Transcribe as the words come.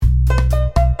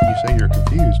say you're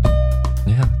confused.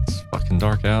 Yeah, it's fucking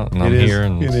dark out, and It I'm is, here,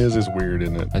 and it is. It's weird,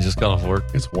 isn't it? I just got off work.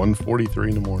 It's 1:43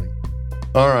 in the morning.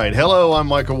 All right. Hello, I'm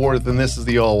Michael Worth, and this is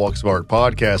the All Walks of Art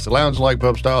podcast, a lounge-like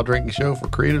pub-style drinking show for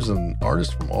creatives and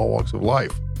artists from all walks of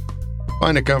life.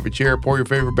 Find a comfy chair, pour your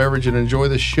favorite beverage, and enjoy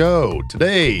the show.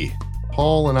 Today,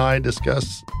 Paul and I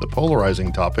discuss the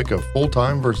polarizing topic of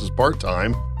full-time versus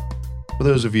part-time for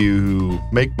those of you who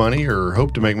make money or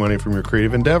hope to make money from your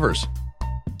creative endeavors.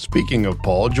 Speaking of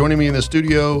Paul, joining me in the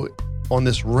studio on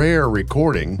this rare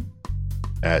recording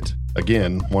at,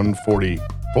 again,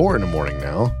 1:44 in the morning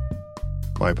now,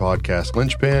 my podcast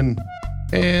linchpin,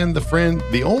 and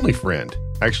the only friend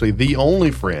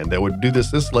that would do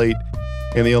this late,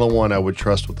 and the only one I would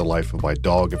trust with the life of my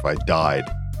dog if I died,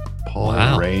 Paul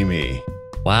Ramey.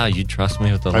 Wow, you trust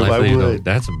me with the life I of your would. dog.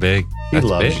 That's big. He That's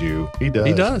loves big. you. He does.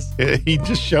 He does. He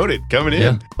just showed it coming in.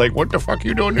 Yeah. Like, what the fuck are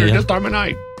you doing here Yeah. this time of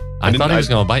night? I thought he was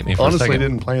going to bite me for a Honestly, second.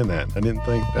 didn't plan that. I didn't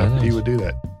think I know. that he would do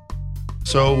that.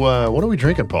 So, what are we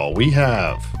drinking, Paul? We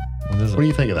have. What is What do it?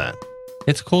 you think of that?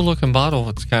 It's a cool looking bottle.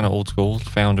 It's kind of old school. It's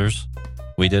Founders.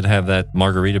 We did have that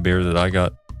margarita beer that I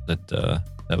got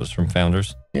that was from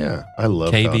Founders. Yeah, I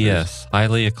love KBS, Founders.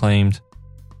 highly acclaimed,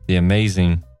 the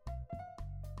amazing,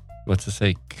 what's it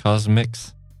say?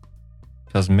 Cosmics?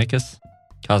 I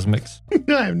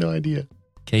have no idea.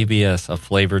 KBS, a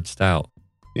flavored stout.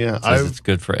 Yeah, It says it's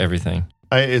good for everything.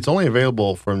 it's only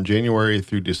available from January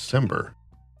through December.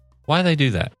 Why they do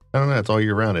that? I don't know. It's all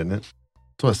year round, isn't it?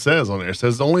 That's what it says on there. It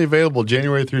says only available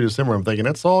January through December. I'm thinking,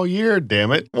 that's all year,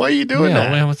 damn it. Why are you doing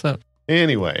that? Man, what's up?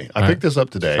 Anyway, I All picked this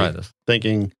up Let's try today this.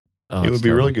 thinking Oh, it it's would be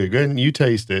really terrible. good. Go ahead and you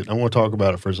taste it. I want to talk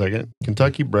about it for a second.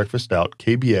 Kentucky Breakfast Stout,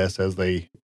 KBS,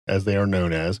 as they are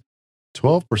known as,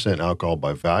 12% alcohol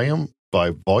by volume.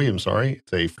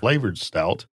 It's a flavored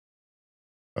stout.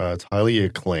 It's highly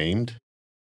acclaimed.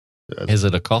 Is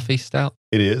it a coffee stout?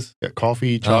 It is. Got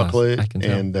coffee, chocolate, I can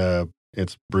tell. and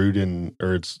it's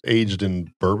it's aged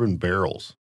in bourbon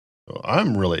barrels. So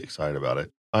I'm really excited about it.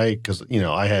 Because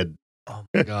I had Oh,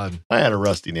 my God. I had a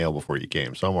rusty nail before you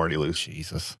came, so I'm already loose.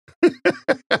 Jesus. What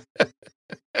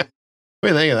do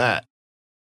you think of that?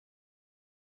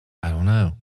 I don't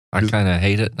know. I Is- kind of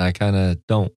hate it, and I kind of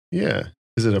don't. Yeah.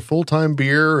 Is it a full-time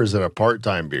beer or is it a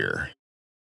part-time beer?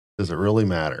 Does it really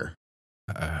matter?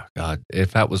 God,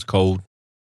 if that was cold,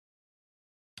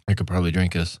 I could probably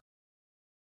drink this.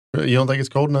 You don't think it's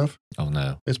cold enough? Oh,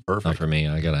 no. It's Not perfect. for me.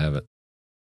 I got to have it.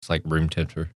 It's like room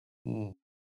temperature. Mm.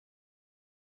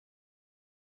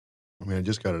 I mean, I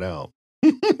just got it out.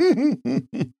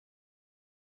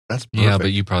 That's perfect. Yeah,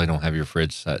 but you probably don't have your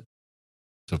fridge set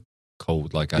to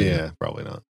cold like I do. Yeah, probably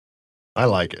not. I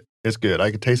like it. It's good.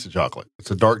 I can taste the chocolate.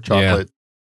 It's a dark chocolate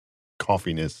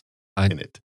coffeeness in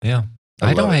it. Yeah.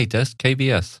 I I don't love it. hate this.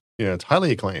 KBS. Yeah, it's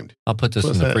highly acclaimed. I'll put this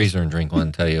What's in the that? freezer and drink one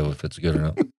and tell you if it's good or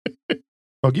not.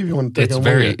 I'll give you one to take It's home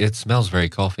very, with you. it smells very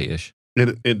coffee-ish.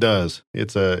 It does.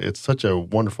 It's such a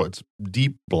wonderful. It's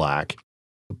deep black,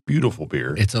 a beautiful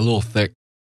beer. It's a little thick,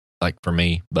 like for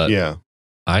me, but Yeah,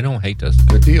 I don't hate this.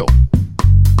 good deal.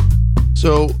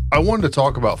 So I wanted to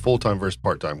talk about full-time versus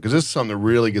part-time because this is something that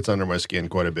really gets under my skin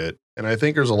quite a bit. And I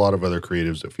think there's a lot of other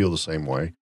creatives that feel the same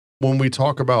way. When we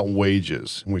talk about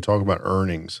wages and we talk about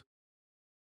earnings,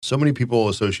 so many people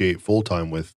associate full-time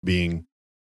with being,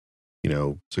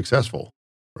 successful,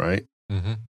 right?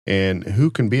 Mm-hmm. And who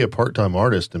can be a part-time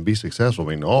artist and be successful?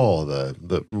 I mean,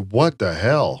 what the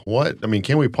hell? What? I mean,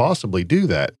 can we possibly do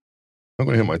that? I'm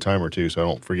going to hit my timer too, so I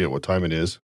don't forget what time it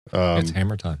is. It's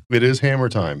hammer time. It is hammer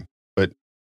time, but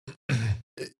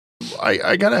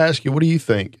I got to ask you, what do you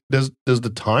think? Does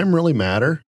the time really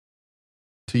matter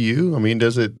to you? I mean,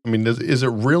 is it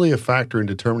really a factor in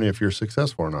determining if you're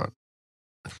successful or not?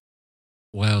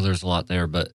 Well, there's a lot there,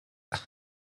 but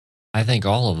I think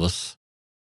all of us,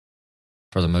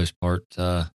 for the most part,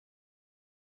 the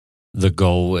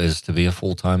goal is to be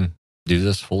do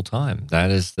this full time. That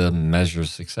is the measure of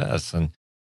success. And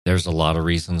there's a lot of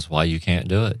reasons why you can't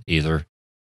do it. Either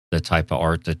the type of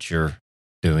art that you're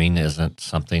doing isn't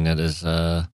something that is,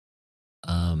 what's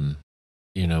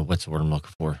the word I'm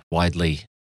looking for?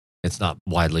 It's not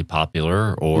widely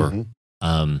popular, or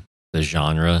Mhm. The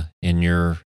genre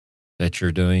that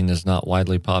you're doing is not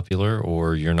widely popular,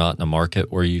 or you're not in a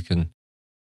market where you can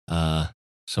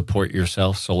support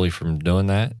yourself solely from doing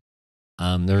that.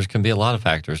 There's can be a lot of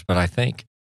factors, but I think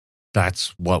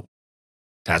that's what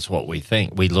we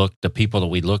think. The people that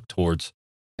we look towards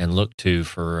and look to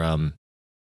for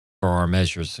our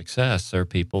measure of success. They're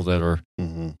people that are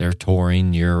Mhm. they're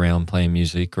touring year round playing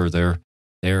music, or they're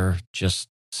just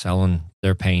selling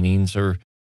their paintings, or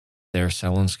they're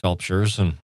selling sculptures.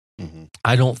 And Mhm.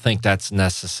 I don't think that's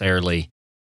necessarily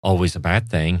always a bad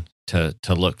thing. to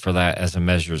look for that as a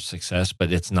measure of success,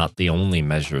 but it's not the only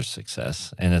measure of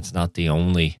success, and it's not the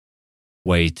only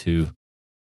way to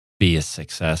be a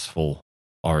successful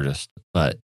artist.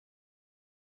 But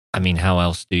I mean, how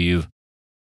else do you,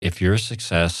 if you're a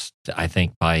success, I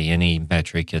think by any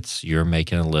metric, it's you're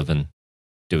making a living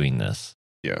doing this.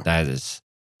 Yeah. That is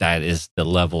the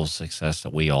level of success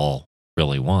that we all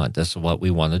really want. This is what we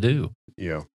want to do.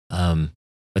 Yeah.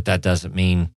 But that doesn't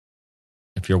mean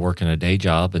if you're working a day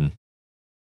job and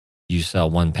you sell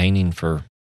one painting for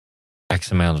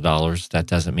X amount of dollars, that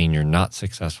doesn't mean you're not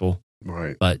successful.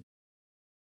 Right. But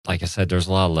like I said, there's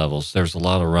a lot of levels. There's a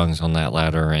lot of rungs on that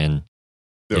ladder, and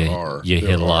you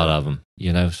hit a lot of them.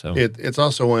 So it's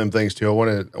also one of them things too. I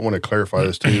want to clarify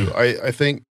this too. I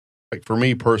think, like, for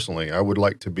me personally, I would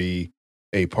like to be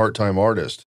a part-time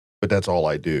artist, but that's all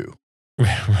I do.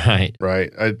 Right.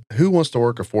 Who wants to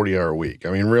work a 40-hour week?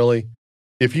 I mean, really,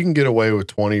 if you can get away with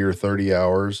 20 or 30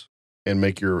 hours and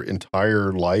make your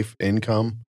entire life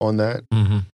income on that,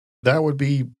 that would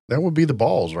be the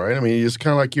balls, right? I mean, it's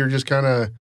kind of like you're just kind of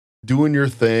doing your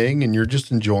thing and you're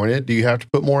just enjoying it. Do you have to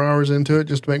put more hours into it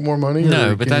just to make more money?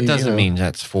 No, but that doesn't mean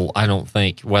that's full. I don't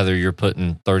think whether you're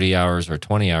putting 30 hours or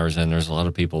 20 hours in, there's a lot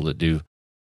of people that do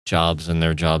jobs and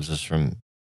their jobs is from,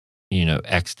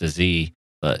 X to Z,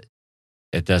 but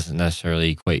it doesn't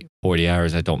necessarily equate 40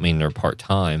 hours. I don't mean they're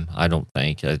part-time. I don't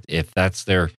think if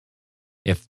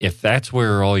that's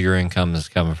where all your income is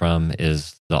coming from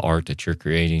is the art that you're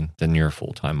creating, then you're a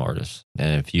full-time artist.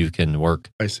 And if you can work,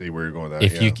 I see where you're going with that.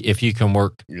 If you can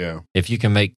work, if you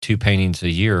can make 2 paintings a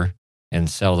year and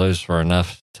sell those for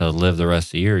enough to live the rest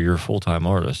of the year, you're a full-time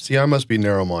artist. See, I must be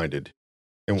narrow-minded.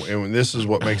 And this is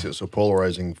what makes it so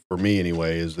polarizing for me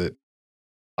anyway, is that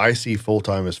I see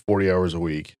full-time as 40 hours a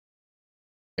week,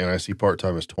 and I see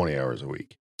part-time as 20 hours a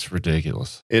week. It's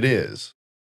ridiculous. It is.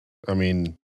 I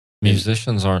mean,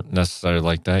 musicians aren't necessarily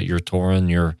like that. You're touring,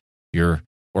 you're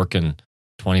working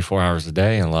 24 hours a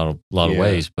day in a lot of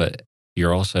ways, but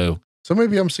you're also... So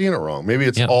maybe I'm seeing it wrong. Maybe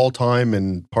it's all-time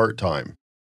and part-time.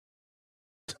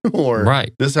 Or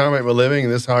this is how I make my living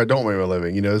and this is how I don't make my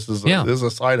living. This is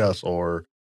a side hustle, or,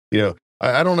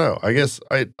 I don't know. I guess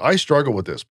I struggle with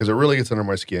this because it really gets under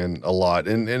my skin a lot.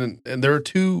 And there are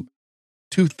two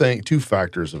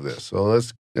factors of this. So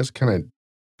let's kind of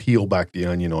peel back the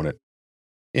onion on it.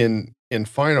 In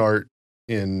fine art,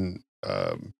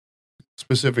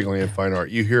 specifically in fine art,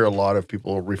 you hear a lot of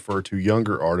people refer to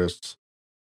younger artists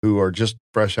who are just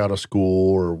fresh out of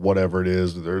school or whatever it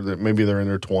is. Maybe they're in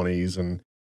their 20s and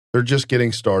they're just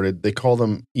getting started. They call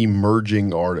them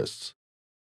emerging artists.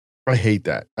 I hate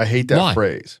that. I hate that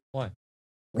phrase. Why?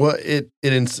 Well,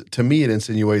 to me, it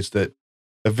insinuates that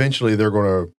eventually they're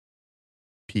going to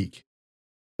peak.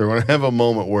 They're going to have a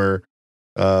moment where,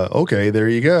 okay, there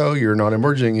you go. You're not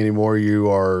emerging anymore.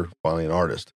 You are finally an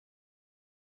artist.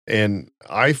 And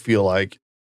I feel like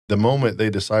the moment they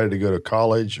decided to go to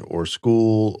college or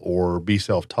school or be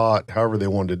self-taught, however they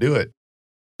wanted to do it,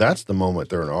 that's the moment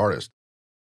they're an artist.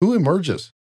 Who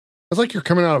emerges? It's like you're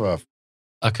coming out of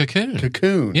a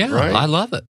cocoon. Yeah, right? I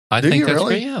love it. I think that's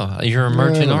great. Yeah, you're an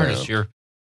emerging artist.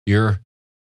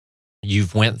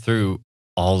 You've went through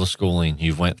all the schooling.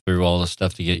 You've went through all the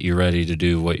stuff to get you ready to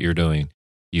do what you're doing.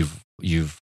 You've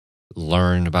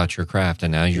learned about your craft,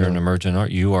 and now you're an emerging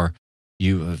art. You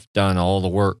have done all the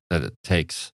work that it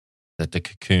takes, that the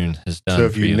cocoon has done. So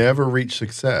if you never reach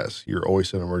success, you're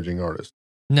always an emerging artist.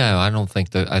 No, I don't think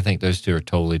that. I think those two are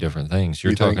totally different things.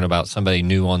 You're talking about somebody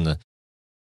new on the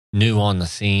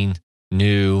scene,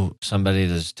 somebody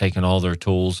that's taken all their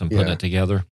tools and putting it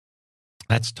together.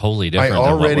 That's totally different. I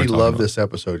already love this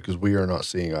episode because we are not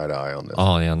seeing eye to eye on this.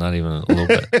 Oh yeah, not even a little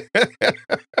bit.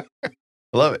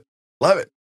 Love it.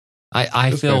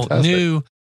 I feel fantastic.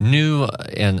 New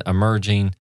and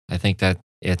emerging. I think that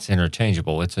it's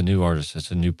interchangeable. It's a new artist.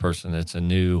 It's a new person. It's a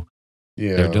new.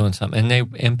 Yeah. They're doing something,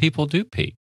 and people do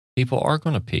peak. People are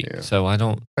going to peak. Yeah. So I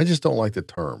just don't like the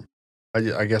term.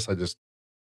 I guess I just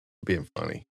being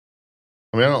funny.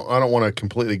 I mean, I don't want to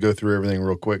completely go through everything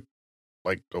real quick.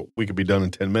 Like we could be done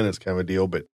in 10 minutes kind of a deal.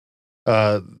 But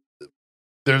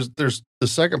there's the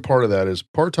second part of that is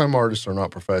part-time artists are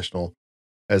not professional,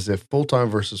 as if full-time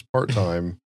versus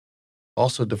part-time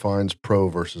also defines pro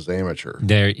versus amateur.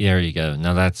 There you go.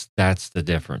 Now that's the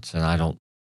difference. And I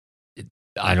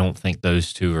don't think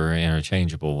those two are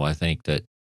interchangeable. I think that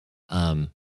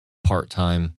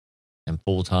part-time and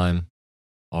full-time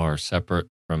are separate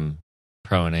from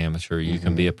pro and amateur. You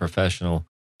can be a professional.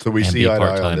 So we see eye to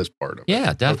eye on this part of it.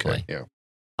 Yeah, definitely. Okay, yeah.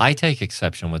 I take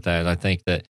exception with that. I think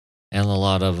that, and a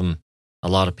lot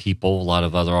of people, a lot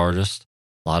of other artists,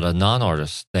 a lot of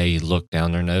non-artists, they look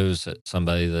down their nose at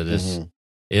somebody that is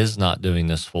is not doing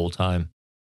this full time,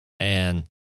 and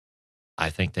I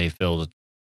think they feel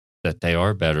that they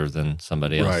are better than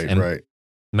somebody else. Right, and right.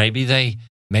 maybe they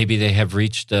have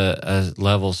reached a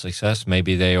level of success.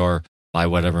 Maybe they are, by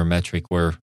whatever metric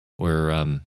we're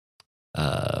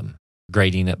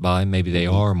grading it by. Maybe they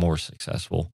are more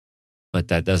successful, but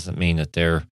that doesn't mean that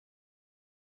they're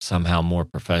somehow more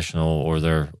professional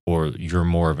or you're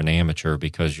more of an amateur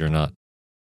because you're not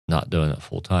doing it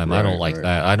full time. I don't like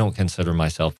that. I don't consider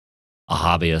myself a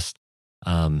hobbyist.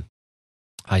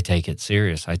 I take it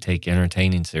serious. I take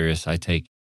entertaining serious. I take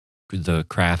the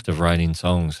craft of writing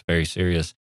songs very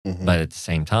serious. But at the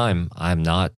same time, I'm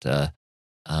not.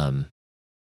 I'm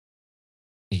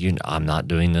not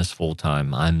doing this full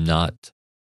time. I'm not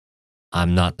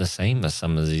the same as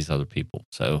some of these other people.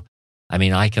 So, I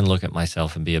mean, I can look at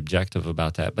myself and be objective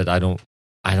about that, but I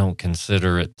don't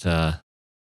consider it.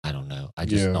 I don't know. I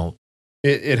just don't.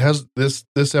 It has this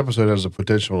episode has the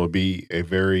potential to be a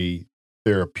very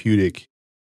therapeutic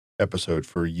episode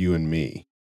for you and me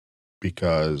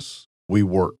because we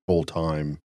work full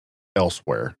time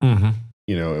elsewhere,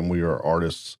 and we are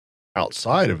artists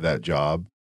outside of that job,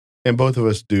 and both of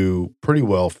us do pretty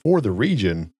well for the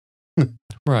region,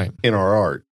 right? In our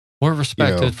art, we're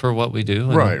respected for what we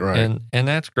do, right, and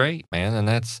that's great, man, and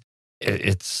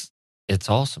it's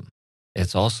awesome.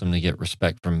 It's awesome to get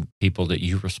respect from people that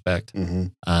you respect,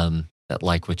 that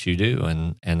like what you do,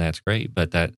 and that's great.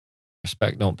 But that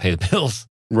respect don't pay the bills,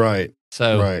 right?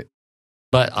 So, right.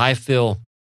 But I feel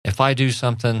if I do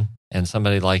something and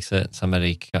somebody likes it,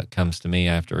 somebody comes to me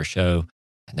after a show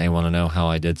and they want to know how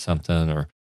I did something, or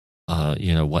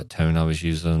what tone I was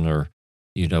using, or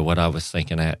what I was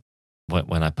thinking at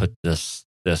when I put this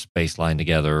bass line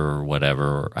together, or whatever,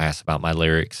 or ask about my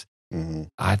lyrics.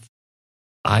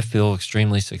 I feel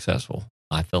extremely successful.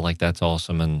 I feel like that's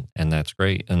awesome, and that's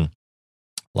great. And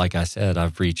like I said,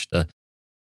 I've reached a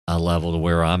level to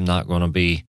where I'm not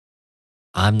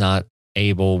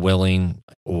able, willing,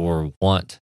 or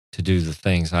want to do the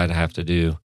things I'd have to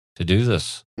do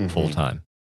this full time.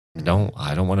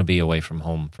 I don't want to be away from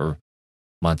home for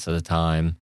months at a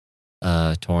time,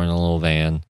 touring a little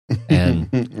van,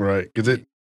 and right, because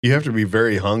you have to be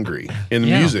very hungry in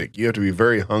music. You have to be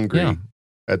very hungry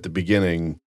at the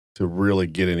beginning to really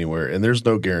get anywhere, and there's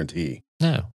no guarantee.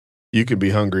 No, you could be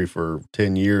hungry for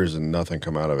 10 years and nothing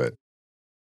come out of it.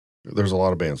 There's a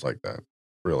lot of bands like that,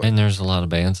 really, and there's a lot of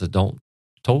bands that don't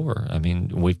tour. I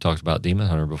mean, we've talked about Demon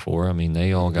Hunter before. I mean,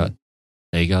 they all got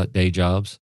day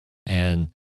jobs, and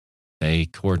they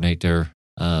coordinate their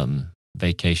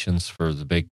vacations for the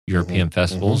big European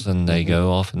festivals, and they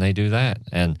go off and they do that.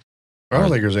 And I don't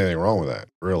think there's anything wrong with that,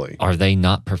 really. Are they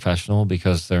not professional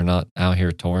because they're not out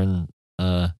here touring?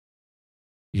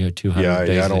 200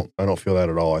 days. I don't feel that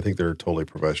at all. I think they're totally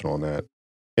professional in that.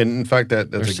 And in fact,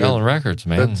 they're selling records,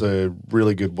 man. That's a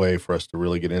really good way for us to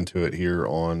really get into it here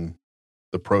on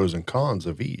the pros and cons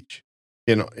of each.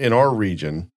 In our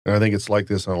region, and I think it's like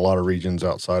this in a lot of regions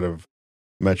outside of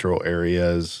metro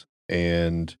areas,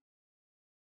 and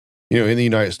in the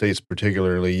United States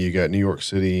particularly, you got New York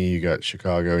City, you got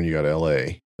Chicago, and you got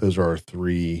LA. Those are our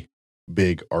three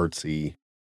big artsy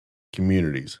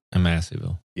communities. And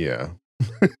Masseyville. Yeah.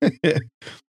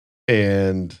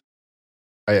 And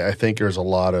I think there's a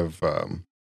lot of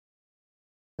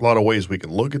ways we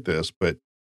can look at this, but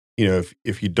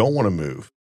if you don't want to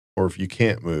move, or if you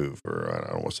can't move, or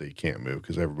I don't want to say you can't move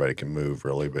because everybody can move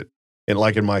really, but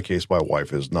like in my case, my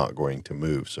wife is not going to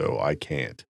move, so I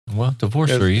can't. Well,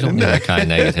 divorce her. You don't need that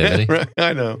kind of negativity. Right,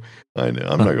 I know. I'm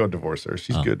not going to divorce her.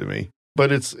 She's good to me.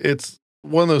 But it's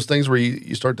one of those things where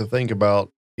you start to think about,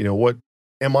 what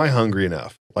am I hungry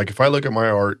enough? Like if I look at my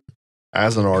art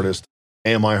as an artist,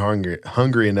 am I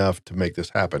hungry enough to make this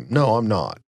happen? No, I'm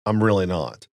not. I'm really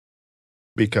not.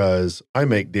 Because I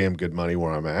make damn good money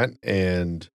where I'm at,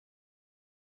 and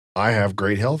I have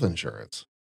great health insurance.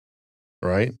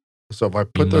 Right? So if I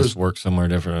put those work somewhere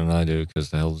different than I do, because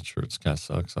the health insurance kind of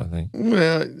sucks, I think.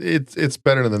 Well, it's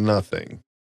better than nothing.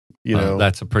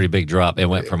 That's a pretty big drop. It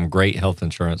went from great health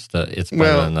insurance to it's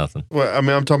better than nothing. Well, I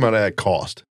mean, I'm talking about at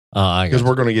cost. Because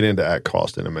we're going to get into at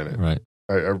cost in a minute. Right.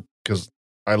 Because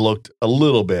I looked a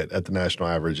little bit at the national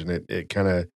average, and it kind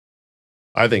of,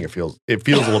 I think it feels a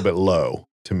little bit low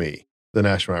to me. The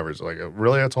national average, like,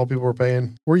 really, that's all people are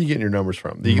paying? Where are you getting your numbers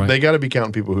from? They got to be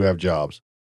counting people who have jobs,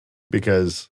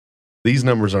 because these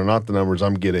numbers are not the numbers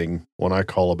I'm getting when I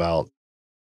call about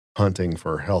hunting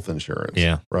for health insurance.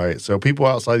 Yeah. Right. So people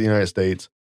outside the United States,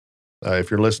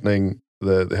 if you're listening,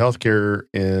 the healthcare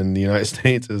in the United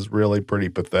States is really pretty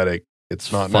pathetic.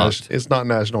 It's not it's not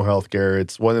national health care.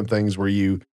 It's one of the things where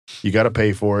you got to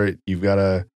pay for it. You've got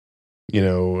to,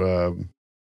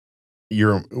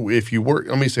 if you work,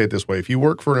 let me say it this way. If you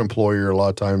work for an employer, a lot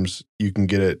of times you can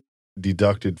get it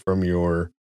deducted from your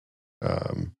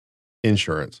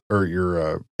insurance or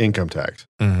your income tax.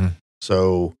 Mm-hmm.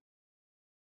 So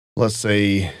let's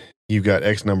say you've got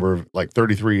X number of like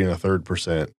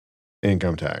 33.33%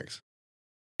 income tax.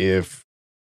 If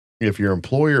your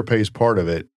employer pays part of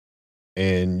it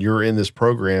and you're in this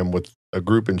program with a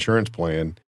group insurance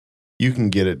plan, you can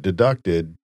get it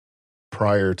deducted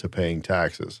prior to paying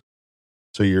taxes.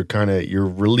 So you're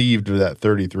relieved of that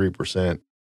 33%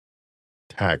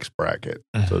 tax bracket,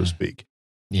 so to speak.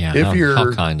 Yeah. If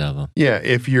how kind of them. Yeah.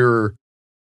 If you're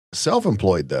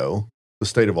self-employed, though, the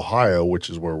state of Ohio, which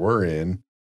is where we're in,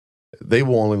 they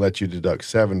will only let you deduct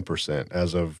 7%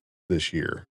 as of this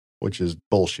year, which is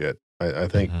bullshit. I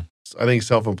think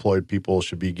self-employed people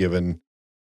should be given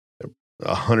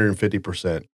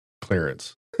 150%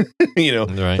 clearance.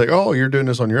 Right. Like, oh, you're doing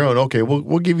this on your own. Okay,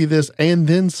 we'll give you this and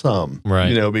then some.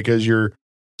 Right. Because you're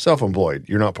self-employed.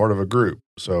 You're not part of a group.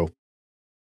 So,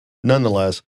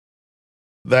 nonetheless,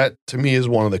 that to me is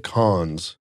one of the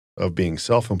cons of being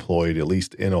self-employed, at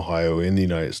least in Ohio, in the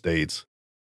United States,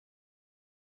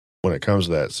 when it comes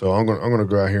to that. So I'm going to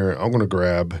go out here. I'm going to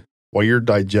grab, while you're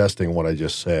digesting what I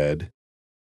just said,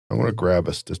 I'm going to grab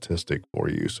a statistic for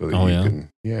you so that can.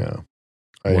 Yeah.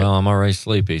 Well, I'm already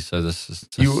sleepy, so this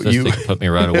statistic put me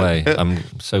right away. I'm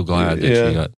so glad that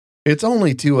you got. It's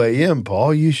only 2 a.m.,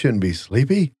 Paul. You shouldn't be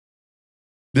sleepy.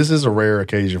 This is a rare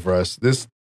occasion for us. This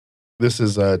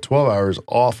is 12 hours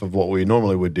off of what we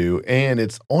normally would do, and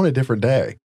it's on a different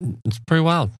day. It's pretty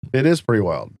wild. It is pretty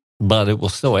wild. But it will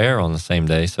still air on the same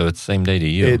day, so it's the same day to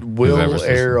you. It will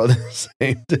air on the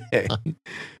same day.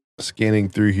 Scanning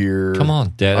through here. Come on,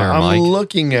 Dead Air Mike. I'm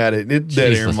looking at it. It's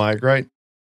Dead Air Mike, right?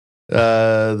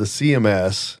 The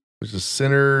CMS, which is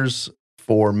Centers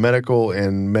for Medical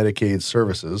and Medicaid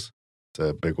Services. It's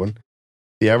a big one.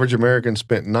 The average American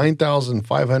spent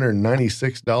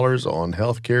 $9,596 on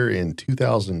healthcare in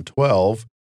 2012,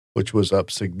 which was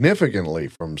up significantly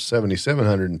from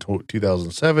 $7,700 in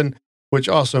 2007, which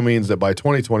also means that by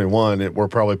 2021, we're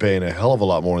probably paying a hell of a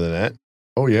lot more than that.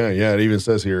 Oh, yeah. It even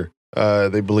says here,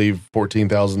 they believe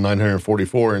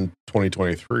 $14,944 in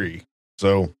 2023.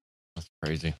 So that's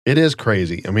crazy. It is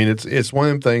crazy. I mean, it's one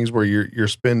of them things where you're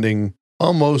spending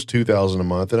almost $2,000 a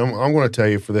month. And I'm going to tell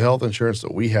you, for the health insurance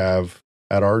that we have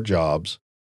at our jobs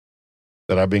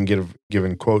that I've been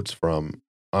given quotes from,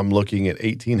 I'm looking at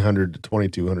 $1,800 to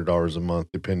 $2,200 a month,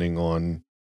 depending on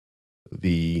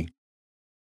the,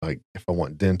 like, if I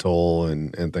want dental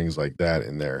and things like that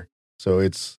in there. So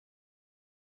it's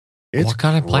what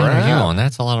kind of plan are you on?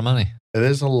 That's a lot of money. It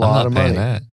is a lot of money. I'm not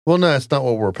paying that. Well, no, it's not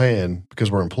what we're paying because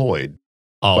we're employed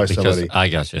by somebody. I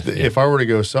got you. If I were to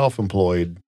go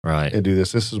self-employed and do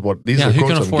this is what these are. Who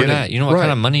quotes can afford I'm getting. that? You know what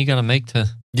kind of money you got to make to?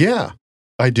 Yeah,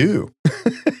 I do.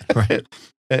 Right.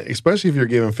 Especially if you're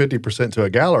giving 50% to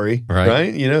a gallery,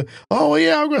 right? Oh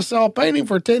yeah, I'm going to sell a painting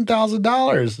for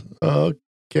 $10,000.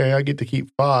 Okay, I get to keep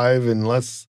 5, and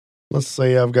let's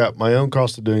say I've got my own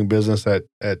cost of doing business at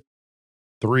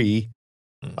 3.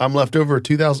 I'm left over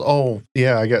 $2,000. Oh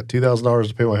yeah, I got $2,000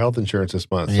 to pay my health insurance this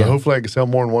month. So hopefully I can sell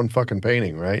more than one fucking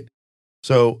painting, right?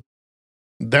 So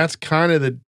that's kind of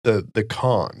the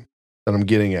con that I'm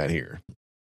getting at here.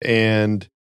 And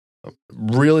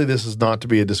really, this is not to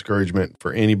be a discouragement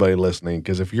for anybody listening,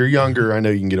 because if you're younger, I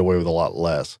know you can get away with a lot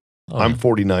less. I'm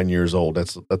 49 years old.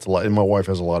 That's a lot, and my wife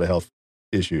has a lot of health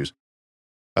issues.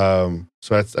 So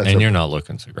that's and you're not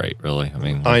looking so great, really. I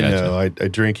mean, I know. I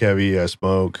drink heavy. I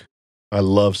smoke. I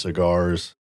love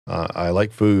cigars. I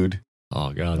like food.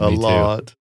 Oh God, a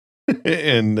lot.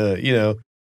 And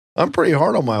I'm pretty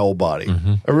hard on my old body.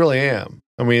 Mm-hmm. I really am.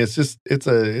 I mean, it's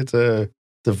a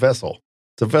vessel.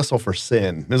 It's a vessel for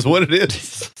sin, is what it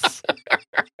is.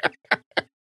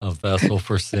 A vessel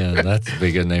for sin. That's a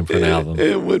big good name for an album.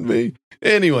 It would be.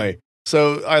 Anyway,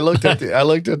 so I looked at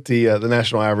the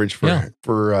national average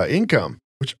for income,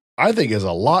 which I think is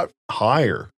a lot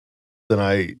higher than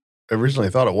I originally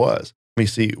thought it was. Let me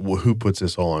see who puts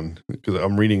this on, because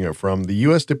I'm reading it from the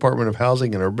U.S. Department of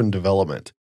Housing and Urban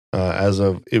Development.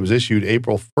 It was issued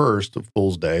April 1st,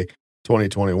 Fool's Day,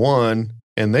 2021,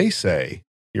 and they say,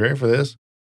 you ready for this?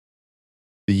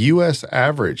 The U.S.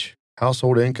 average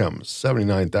household income is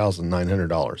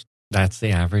 $79,900. That's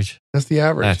the average? That's the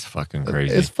average. That's fucking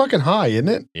crazy. It's fucking high, isn't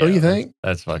it? Yeah, don't you think?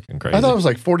 That's fucking crazy. I thought it was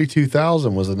like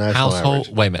 42,000 was the national average.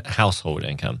 Wait a minute, household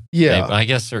income. Yeah. I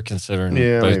guess they're considering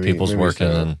both people's working,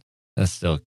 and that's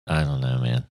still, I don't know,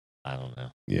 man. I don't know.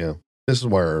 Yeah. This is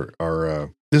why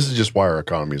this is just why our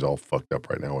economy is all fucked up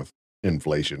right now with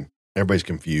inflation. Everybody's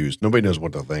confused. Nobody knows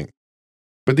what to think.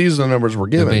 But these are the numbers we're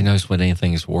given. Nobody knows what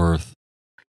anything is worth.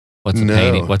 What's a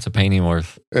painting? What's a painting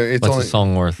worth? It's what's only, a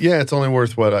song worth? Yeah, it's only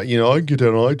worth what I can get that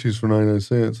on iTunes for 99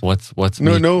 cents. What's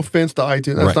no offense to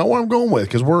iTunes. That's not what I'm going with,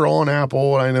 because we're on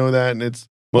Apple, and I know that, and it's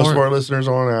most of our listeners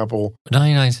are on Apple.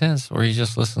 99 cents, or you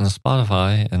just listen to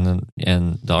Spotify,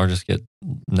 and the artists get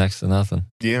next to nothing.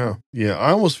 Yeah.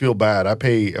 I almost feel bad. I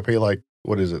pay like,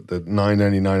 what is it, the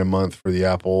 $9.99 a month for the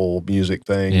Apple Music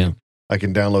thing. Yeah. I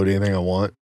can download anything I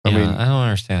want. I mean, I don't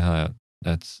understand how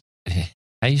that's. How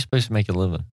are you supposed to make a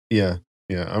living? Yeah.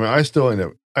 I mean, I still end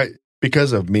up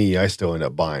because of me, I still end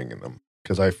up buying them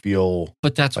because I feel.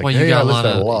 But that's like, why you got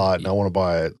a lot, and I want to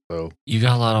buy it. So you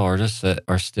got a lot of artists that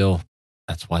are still.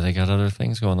 That's why they got other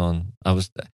things going on.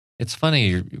 It's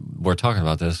funny we're talking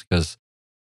about this because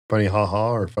funny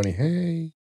haha or funny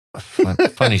hey.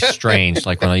 Funny strange,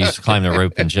 like when I used to climb the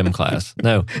rope in gym class.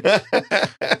 No,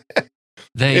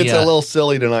 it's a little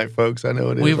silly tonight, folks. I know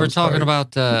it is. We were talking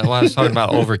about. I was talking about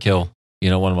Overkill.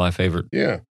 One of my favorite.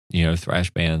 Yeah.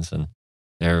 Thrash bands, and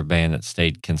they're a band that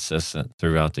stayed consistent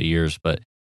throughout the years. But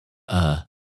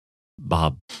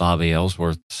Bobby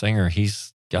Ellsworth, singer,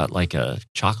 he's got like a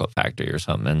chocolate factory or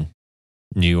something in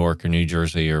New York or New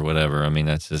Jersey or whatever. I mean,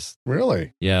 that's just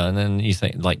really. Yeah, and then you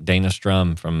think like Dana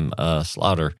Strum from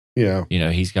Slaughter. Yeah,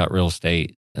 he's got real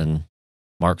estate, and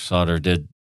Mark Slaughter did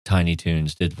Tiny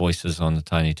Toons, did voices on the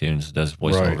Tiny Toons, does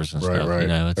voiceovers and stuff. Right.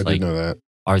 It's I like, did know that.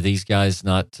 Are these guys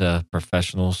not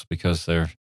professionals because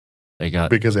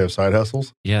because they have side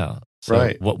hustles? Yeah. So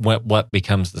right. What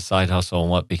becomes the side hustle and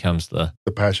what becomes the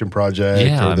passion project?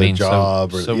 Yeah, or the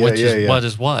job. So what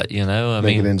is what?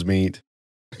 Making ends meet.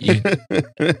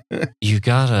 You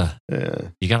gotta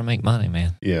make money,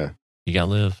 man. Yeah, you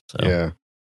gotta live. So. Yeah.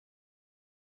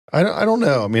 I don't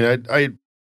know. I mean, I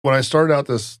when I started out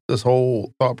this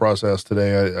whole thought process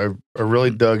today, I really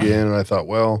dug in, and I thought,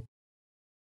 well,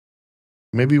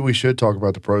 maybe we should talk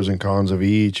about the pros and cons of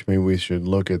each. Maybe we should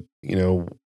look at,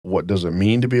 what does it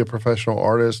mean to be a professional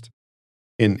artist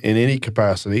in any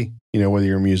capacity, whether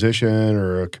you're a musician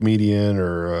or a comedian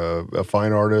or a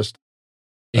fine artist.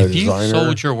 If you've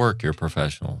sold your work, you're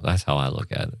professional. That's how I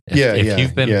look at it. If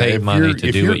you've been paid money to do what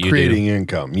you do. If you're creating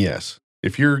income, yes.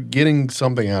 If you're getting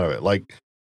something out of it, like,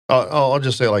 I'll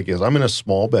just say it like this. I'm in a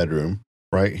small bedroom,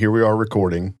 right? Here we are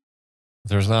recording.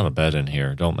 There's not a bed in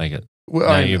here. Don't make it. Well,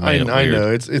 I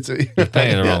know. It's you're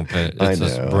paying the wrong pay.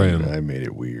 It's a room. I made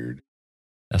it weird.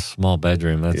 A small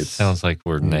bedroom. That sounds like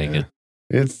we're naked.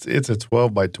 It's a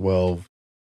 12 by 12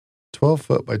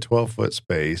 foot by 12 foot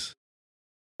space.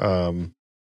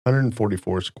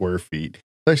 144 square feet.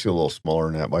 It's actually a little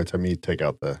smaller than that by the time you take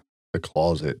out the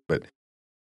closet. But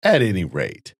at any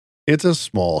rate, it's a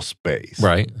small space.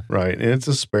 Right. And it's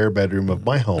a spare bedroom of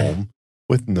my home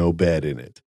with no bed in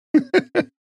it.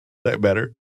 That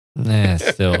better? Nah,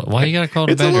 still. Why you gotta call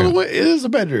it a bedroom? It is a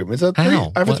bedroom. It's a I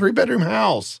have a 3-bedroom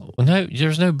house. Well, no,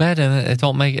 there's no bed in it.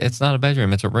 It's not a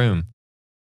bedroom. It's a room.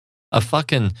 A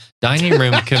fucking dining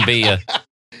room can be a.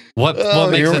 What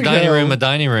makes a dining room a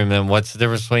dining room? Then what's the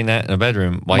difference between that and a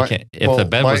bedroom? If the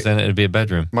bed was in it, it'd be a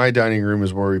bedroom. My dining room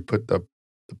is where we put the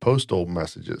postal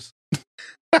messages.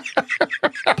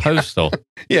 Postal.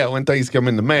 Yeah, when things come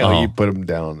in the mail, you put them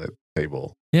down on the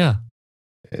table. Yeah.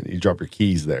 And you drop your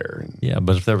keys there. Yeah,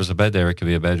 but if there was a bed there, it could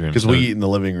be a bedroom. Because we eat in the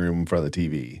living room in front of the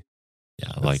TV.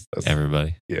 Yeah, that's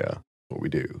everybody. Yeah, what we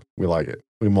do. We like it.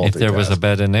 We multitask. If there was a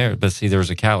bed in there, but see, there was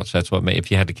a couch. That's what if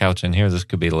you had a couch in here, this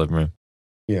could be the living room.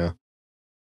 Yeah.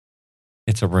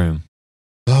 It's a room.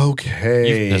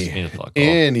 Okay. You've pissed me the fuck off.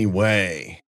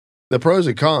 Anyway, the pros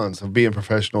and cons of being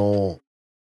professional,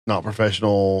 not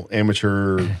professional,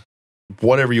 amateur,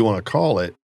 whatever you want to call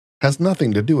it, has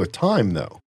nothing to do with time,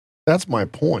 though. That's my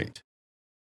point.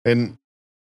 And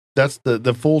that's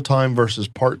the full-time versus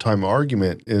part-time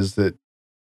argument is that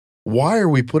why are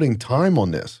we putting time on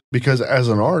this? Because as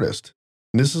an artist,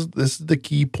 and this is the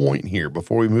key point here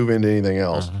before we move into anything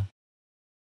else.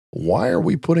 Why are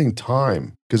we putting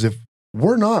time? Because if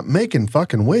we're not making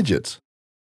fucking widgets,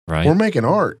 right? We're making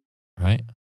art. Right.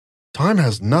 Time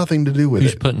has nothing to do with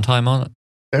Who's putting time on it?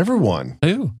 Everyone.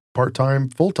 Who? Part-time,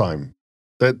 full-time.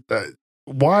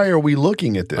 Why are we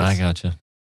looking at this? I gotcha.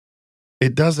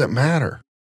 It doesn't matter.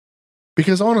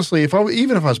 Because honestly,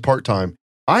 even if I was part-time,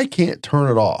 I can't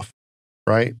turn it off,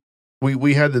 right?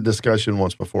 We had the discussion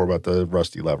once before about the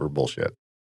rusty lever bullshit,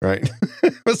 right?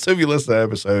 So if you listen to that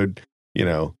episode,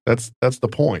 that's the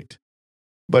point.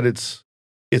 But it's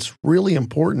really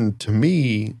important to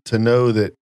me to know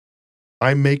that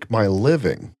I make my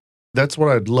living. That's what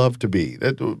I'd love to be.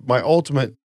 My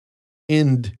ultimate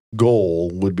end goal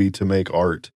would be to make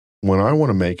art when I want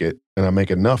to make it, and I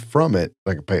make enough from it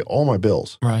that I can pay all my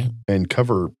bills, right, and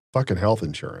cover fucking health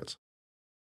insurance.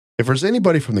 If there's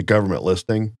anybody from the government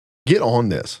listening, get on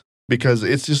this, because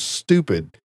it's just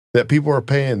stupid that people are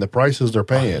paying the prices they're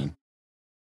paying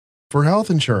for health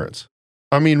insurance.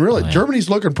 I mean, really, Germany's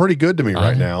looking pretty good to me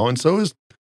right now, and so is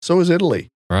Italy.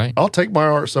 Right. I'll take my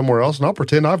art somewhere else, and I'll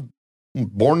pretend I've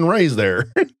born and raised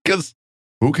there, because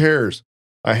who cares?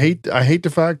 I hate the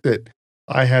fact that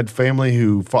I had family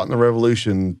who fought in the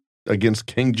revolution against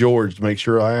King George to make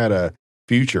sure I had a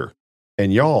future,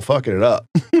 and y'all fucking it up.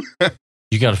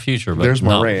 You got a future, but there's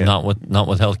my rant. Not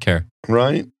with healthcare.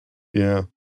 Right? Yeah.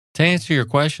 To answer your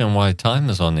question, why time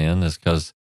is on the end is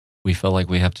because we feel like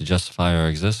we have to justify our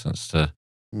existence to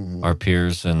our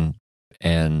peers and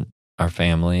our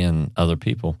family and other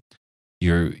people.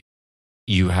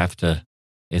 You have to.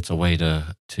 It's a way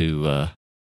to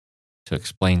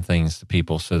explain things to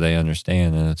people so they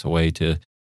understand, and it's a way to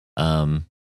kind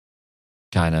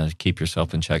of keep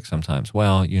yourself in check sometimes.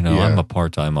 Well, I'm a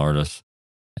part-time artist,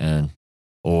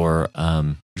 or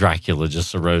Dracula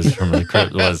just arose from the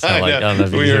crypt. Was like, I don't know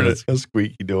if we heard a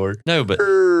squeaky door. No, but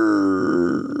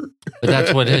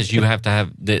that's what it is. You have to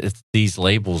have these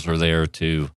labels are there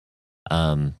to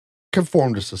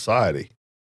conform to society.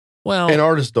 Well, and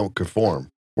artists don't conform.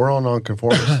 We're all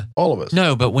non-conformists, all of us.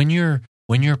 No, but when you're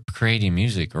creating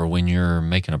music or when you're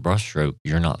making a brushstroke,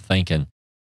 you're not thinking,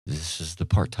 this is the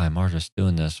part-time artist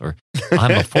doing this, or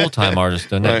I'm a full-time artist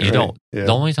doing that. You don't. Yeah.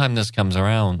 The only time this comes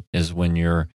around is when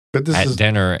you're at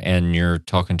dinner and you're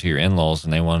talking to your in-laws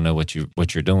and they want to know what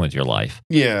you're doing with your life.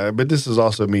 Yeah, but this is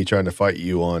also me trying to fight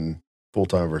you on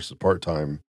full-time versus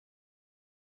part-time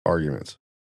arguments.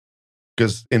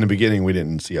 Because in the beginning, we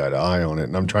didn't see eye to eye on it.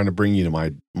 And I'm trying to bring you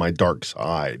to my dark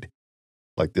side.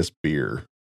 Like this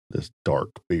dark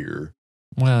beer.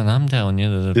 Well, and I'm telling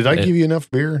you that. Did I give you enough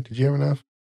beer? Did you have enough?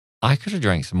 I could have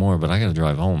drank some more, but I got to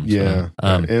drive home. Yeah. So,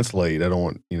 and it's late. I don't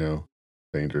want,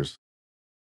 dangerous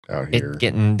out here. It's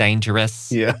getting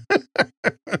dangerous. Yeah.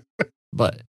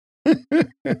 But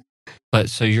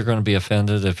so you're going to be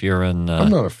offended if you're in. I'm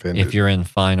not offended. If you're in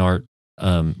Fine Art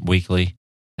Weekly.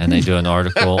 And they do an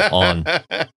article on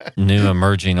new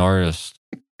emerging artists.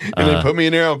 And they put me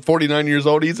in there. I'm 49 years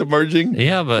old. He's emerging.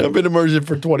 Yeah, but I've been emerging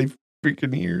for 20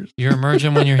 freaking years. You're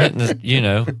emerging when you're hitting this,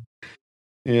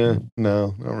 Yeah,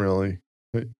 no, not really.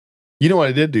 But you know what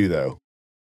I did do, though?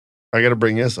 I got to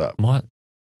bring this up. What?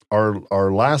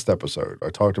 Our last episode, I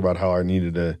talked about how I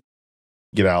needed to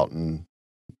get out and,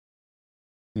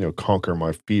 conquer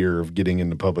my fear of getting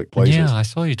into public places. Yeah, I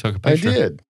saw you took a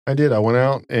picture. I did. I went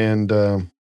out and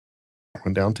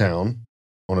went downtown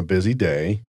on a busy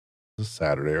day. It's a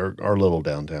Saturday, our little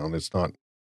downtown. It's not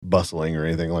bustling or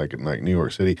anything like New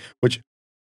York City, which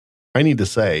I need to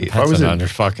say. That's an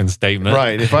under-fucking statement.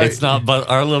 Right. It's not, but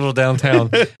our little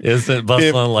downtown isn't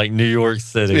bustling like New York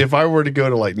City. If I were to go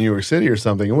to like New York City or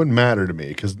something, it wouldn't matter to me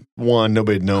because one,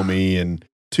 nobody'd know me, and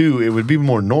two, it would be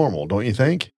more normal, don't you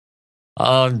think?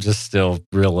 I'm just still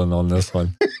reeling on this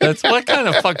one. That's what kind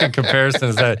of fucking comparison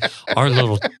is that? Our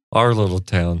little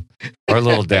town, our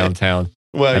little downtown.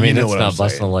 Well, I mean, it's not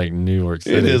bustling like New York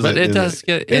City, but it does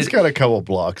get. It's got a couple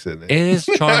blocks in it. It is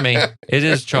charming. It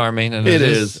is charming, and it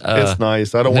is. It's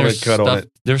nice. I don't want to cut on it.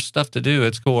 There's stuff to do.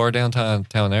 It's cool. Our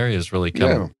downtown area has really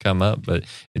come up, but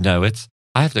no, it's.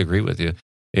 I have to agree with you.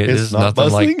 It's is nothing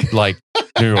like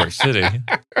New York City.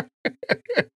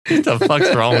 What the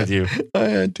fuck's wrong with you? I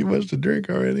had too much to drink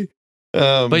already.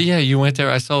 But yeah, you went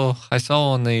there. I saw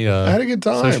on the I had a good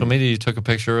time. Social media. You took a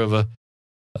picture of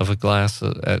a glass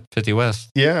at 50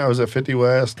 West. Yeah, I was at 50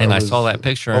 West. And I saw that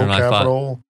picture and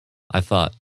I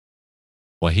thought,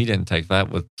 well, he didn't take that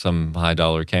with some high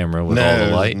dollar camera with all the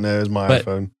light. No, it was my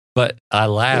iPhone. But I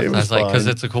laughed. I was like, because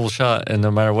it's a cool shot, and no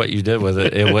matter what you did with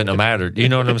it, it wouldn't have mattered. You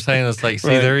know what I'm saying? It's like, see,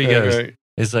 there he goes. Right.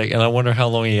 It's like, and I wonder how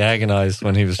long he agonized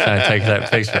when he was trying to take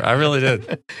that picture. I really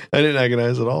did. I didn't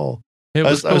agonize at all. I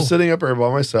was sitting up there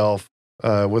by myself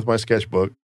with my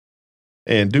sketchbook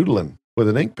and doodling with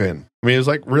an ink pen. I mean, it was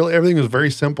like really everything was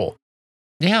very simple.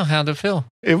 Yeah, how'd it feel?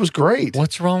 It was great.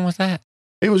 What's wrong with that?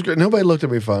 It was great. Nobody looked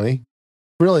at me funny.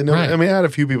 Really, no. Right. I mean, I had a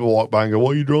few people walk by and go,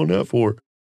 "What are you drawing that for?"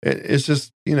 It's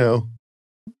just,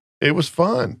 it was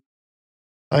fun.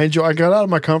 I got out of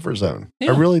my comfort zone.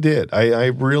 Yeah. I really did. I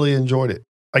really enjoyed it.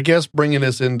 I guess bringing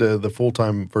this into the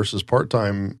full-time versus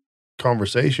part-time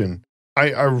conversation,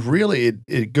 I really,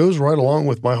 it goes right along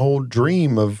with my whole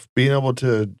dream of being able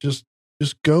to just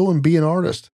go and be an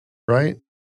artist, right?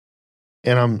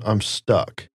 And I'm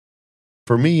stuck.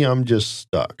 For me, I'm just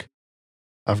stuck.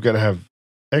 I've got to have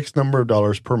X number of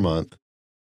dollars per month,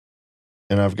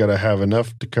 and I've got to have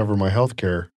enough to cover my health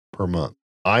care per month.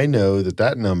 I know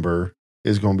that number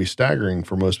is going to be staggering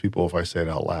for most people if I say it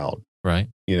out loud. Right.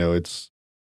 It's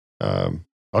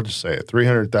I'll just say it,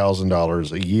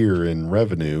 $300,000 a year in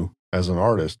revenue as an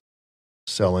artist,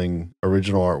 selling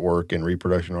original artwork and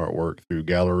reproduction artwork through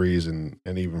galleries and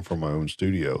even from my own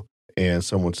studio. And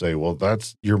someone would say, well,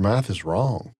 your math is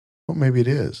wrong. Well, maybe it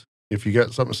is. If you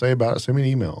got something to say about it, send me an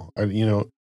email.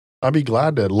 I'd be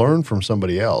glad to learn from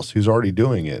somebody else who's already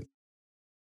doing it.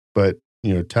 But,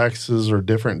 taxes are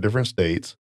different in different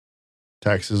states.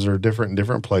 Taxes are different in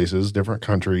different places, different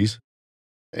countries.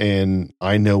 And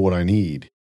I know what I need.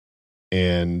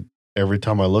 And every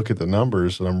time I look at the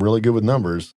numbers, and I'm really good with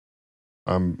numbers,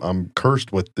 I'm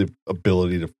cursed with the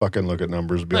ability to fucking look at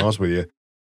numbers, to be honest with you,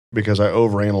 because I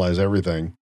overanalyze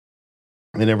everything.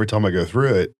 And every time I go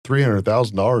through it,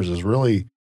 $300,000 is really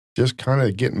just kind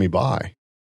of getting me by,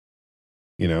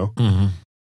 Mm-hmm.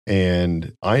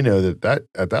 And I know that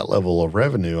at that level of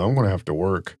revenue, I'm going to have to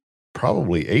work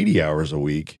probably 80 hours a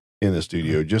week in the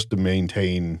studio just to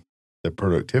maintain the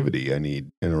productivity I need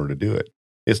in order to do it.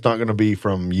 It's not going to be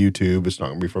from YouTube. It's not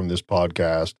going to be from this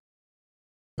podcast,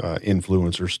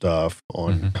 influencer stuff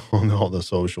on all the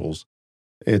socials.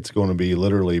 It's going to be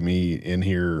literally me in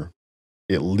here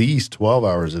at least 12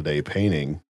 hours a day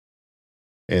painting.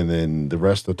 And then the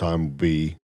rest of the time will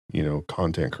be,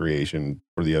 content creation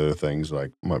for the other things that I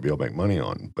might be able to make money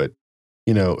on. But,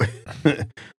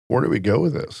 where do we go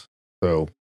with this? So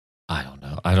I don't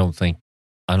know. I don't think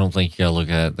you gotta look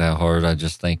at it that hard. I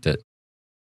just think that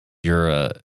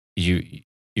you're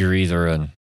either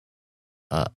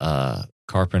a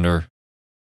carpenter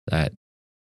that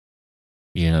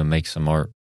makes some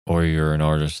art, or you're an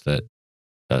artist that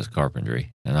does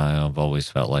carpentry. And I've always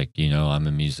felt like I'm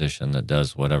a musician that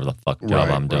does whatever the fuck job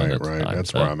I'm doing at the time.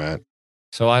 That's where I'm at.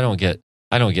 So I don't get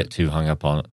too hung up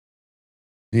on it.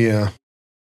 Yeah,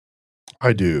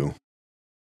 I do.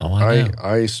 Oh,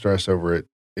 I stress over it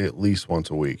at least once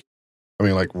a week. I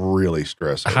mean, like really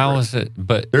stress over How it. is it?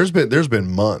 But there's been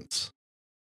months.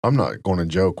 I'm not going to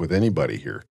joke with anybody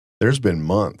here. There's been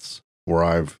months where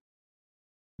I've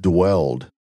dwelled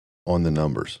on the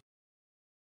numbers.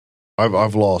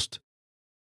 I've lost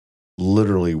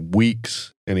literally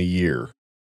weeks in a year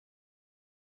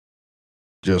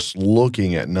just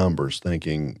looking at numbers,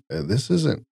 thinking this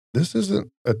isn't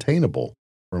attainable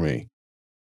for me.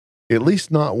 At least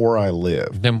not where I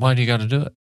live. Then why do you got to do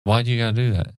it? Why do you got to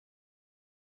do that?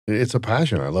 It's a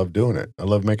passion. I love doing it. I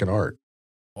love making art.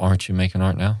 Aren't you making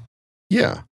art now?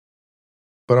 Yeah,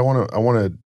 but I want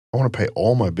to pay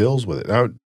all my bills with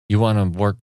it. You want to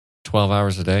work 12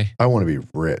 hours a day? I want to be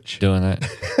rich doing that.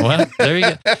 Well, there you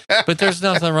go. But there's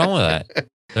nothing wrong with that.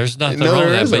 There's nothing wrong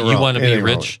with that. But you want to be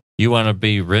rich. You want to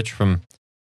be rich from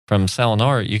selling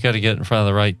art. You got to get in front of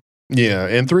the right. Yeah,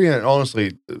 and 300.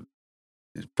 Honestly,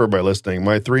 for everybody listening,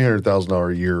 my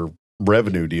 $300,000 a year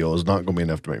revenue deal is not going to be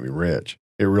enough to make me rich.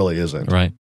 It really isn't.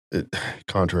 Right.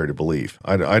 Contrary to belief,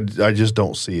 I just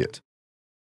don't see it.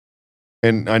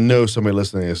 And I know somebody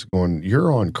listening is going,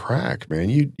 "You're on crack,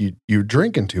 man. You're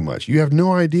drinking too much. You have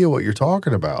no idea what you're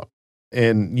talking about."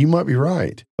 And you might be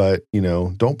right, but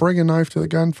don't bring a knife to the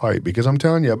gunfight, because I'm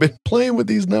telling you, I've been playing with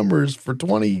these numbers for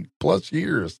 20 plus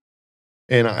years,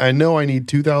 and I know I need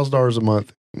 $2,000 a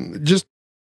month. Just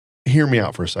hear me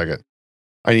out for a second.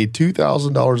 I need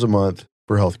 $2,000 a month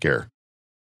for healthcare.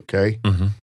 Okay,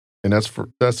 and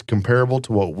that's comparable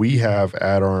to what we have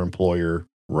at our employer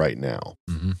right now.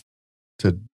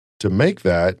 To make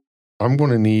that, I'm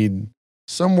going to need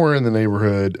somewhere in the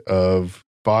neighborhood of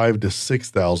 $5,000 to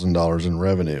 $6,000 in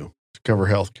revenue to cover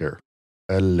healthcare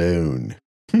alone.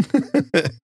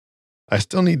 I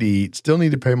still need to eat, still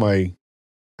need to pay my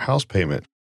house payment,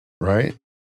 right?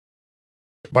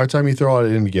 By the time you throw all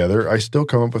it in together, I still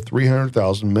come up with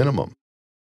 $300,000 minimum.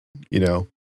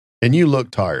 And you look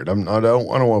tired. I don't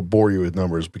want to bore you with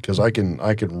numbers, because I can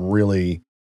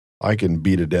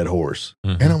beat a dead horse,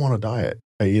 and I'm on a diet.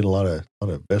 I eat a lot of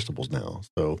vegetables now,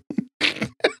 so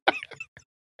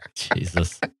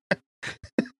Jesus,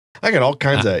 I got all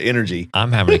kinds of energy.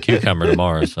 I'm having a cucumber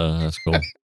tomorrow, so that's cool.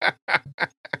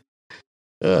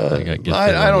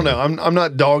 I don't know. I'm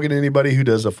not dogging anybody who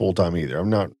does a full time either.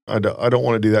 I'm not. I don't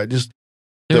want to do that. Just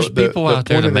there's people out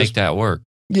there to make that work.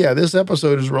 Yeah, this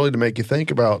episode is really to make you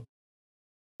think about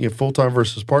full time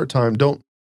versus part time. Don't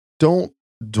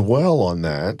dwell on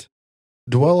that.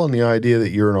 Dwell on the idea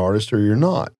that you're an artist or you're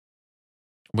not.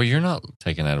 Well, you're not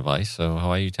taking that advice, so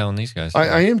how are you telling these guys?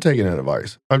 I am taking that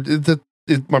advice.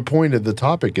 My point of the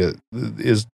topic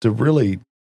is to really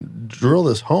drill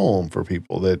this home for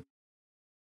people, that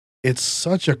it's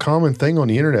such a common thing on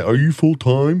the internet. Are you full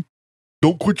time?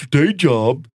 Don't quit your day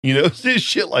job.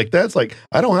 Shit like that. It's like,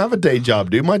 I don't have a day job,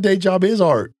 dude. My day job is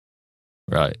art.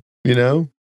 Right.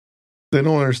 They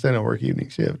don't understand I work evening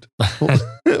shift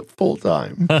full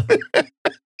time,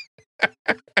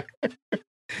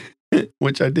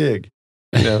 which I dig.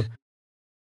 You know,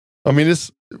 I mean,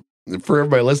 this for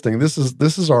everybody listening. This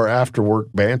is our after work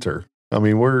banter. I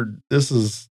mean, this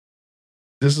is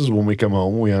when we come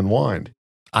home, we unwind.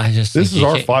 This is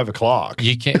our 5 o'clock.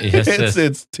 You can't.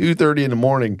 It's 2:30 in the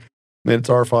morning, and it's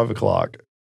our 5 o'clock.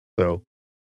 So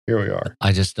here we are.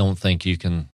 I just don't think you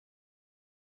can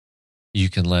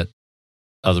let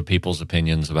other people's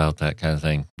opinions about that kind of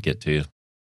thing get to you.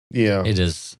 Yeah, it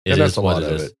is. That's a lot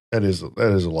of it. That is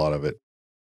a lot of it.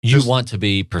 You want to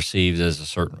be perceived as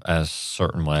a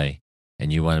certain way,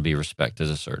 and you want to be respected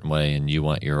a certain way, and you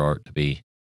want your art to be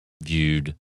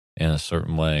viewed in a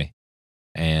certain way,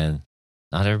 and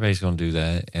not everybody's going to do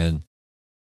that. And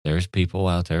there's people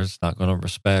out there that's not going to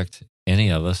respect any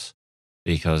of us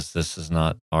because this is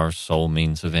not our sole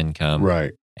means of income,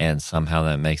 right? And somehow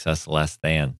that makes us less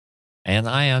than. And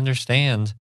I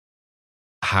understand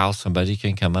how somebody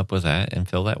can come up with that and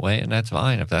feel that way, and that's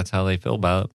fine if that's how they feel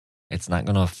about it. It's not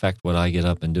going to affect what I get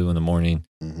up and do in the morning.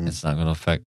 Mm-hmm. It's not going to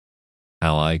affect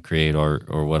how I create art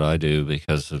or what I do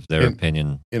because of their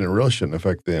opinion. And it really shouldn't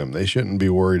affect them. They shouldn't be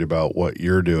worried about what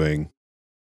you're doing.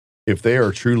 If they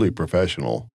are truly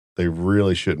professional, they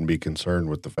really shouldn't be concerned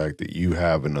with the fact that you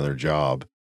have another job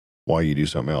while you do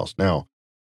something else. Now,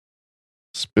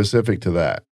 specific to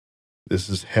that, this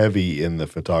is heavy in the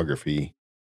photography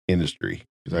industry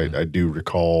because I do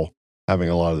recall having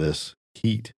a lot of this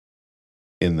heat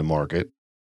in the market,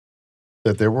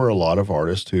 that there were a lot of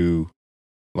artists a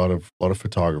lot of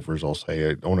photographers. I'll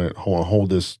say, I want to hone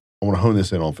this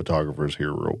in on photographers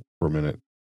here for a minute.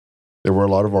 There were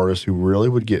a lot of artists who really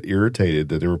would get irritated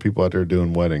that there were people out there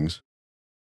doing weddings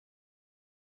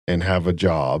and have a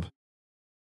job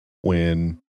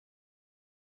when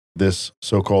this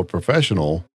so-called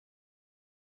professional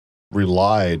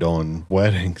relied on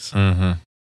weddings. Mm-hmm.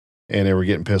 And they were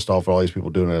getting pissed off at all these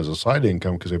people doing it as a side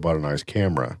income because they bought a nice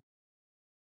camera.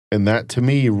 And that, to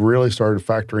me, really started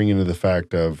factoring into the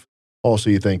fact of, also,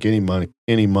 you think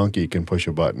any monkey can push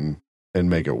a button and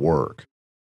make it work.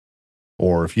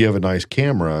 Or if you have a nice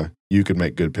camera, you can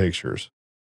make good pictures.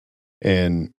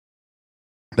 And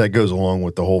that goes along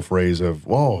with the whole phrase of,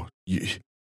 whoa,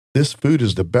 this food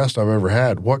is the best I've ever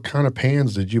had. What kind of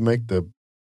pans did you make the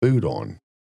food on?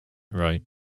 Right.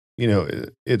 You know,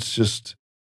 it's just...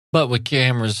 But with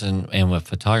cameras and with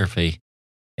photography,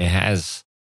 it has,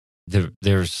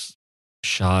 there's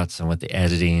shots and with the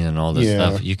editing and all this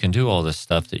stuff, you can do all this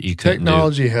stuff that you couldn't do.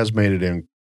 Technology has made it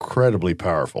incredibly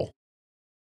powerful.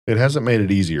 It hasn't made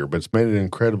it easier, but it's made it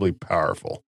incredibly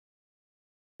powerful.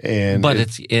 But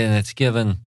it's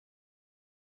given,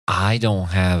 I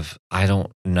don't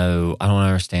know, I don't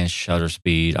understand shutter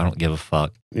speed. I don't give a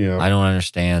fuck. Yeah. I don't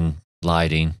understand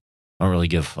lighting. I don't really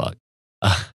give a fuck.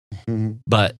 Mm-hmm.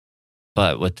 But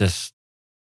with this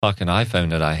fucking iPhone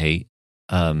that I hate,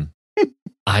 I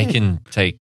can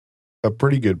take a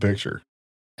pretty good picture.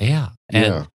 Yeah.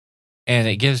 And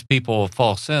it gives people a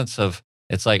false sense of,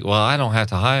 it's like, well, I don't have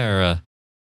to hire a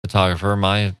photographer.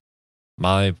 My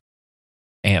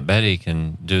Aunt Betty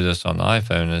can do this on the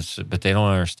iPhone. But they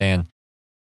don't understand.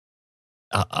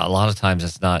 A lot of times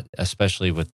it's not,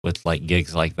 especially with like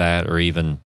gigs like that or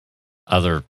even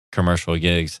other commercial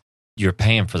gigs, you're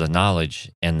paying for the knowledge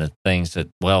and the things that,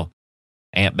 well,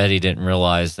 Aunt Betty didn't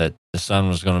realize that the sun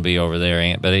was going to be over there.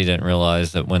 Aunt Betty didn't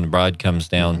realize that when the bride comes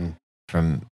down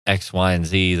from X, Y, and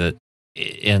Z, that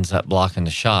it ends up blocking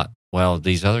the shot. Well,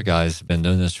 these other guys have been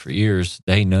doing this for years.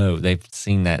 They know. They've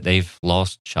seen that. They've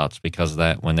lost shots because of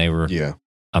that when they were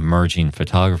emerging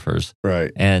photographers.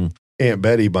 Right. And Aunt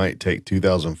Betty might take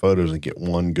 2,000 photos and get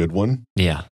one good one.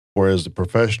 Yeah. Whereas the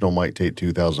professional might take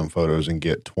 2,000 photos and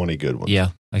get 20 good ones. Yeah,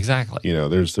 exactly. You know,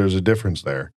 there's a difference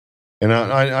there. And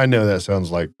I know that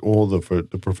sounds like, well, the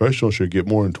professional should get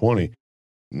more than 20.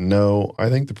 No, I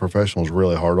think the professional is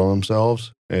really hard on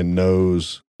themselves and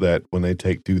knows that when they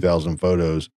take 2,000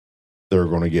 photos, they're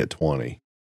going to get 20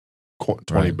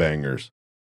 bangers.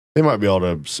 They might be able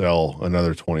to sell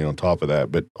another 20 on top of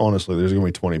that, but honestly, there's going to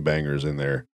be 20 bangers in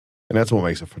there. And that's what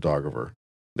makes a photographer.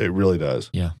 It really does.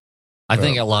 Yeah. I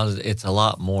think it's a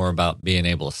lot more about being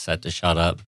able to set the shot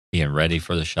up, being ready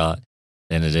for the shot,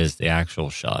 than it is the actual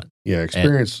shot. Yeah,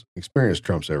 experience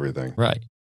trumps everything. Right.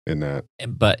 In that.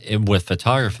 But with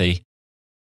photography,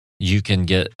 you can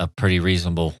get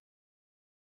reasonably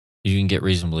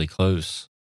close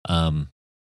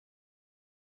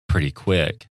pretty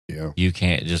quick. Yeah. You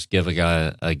can't just give a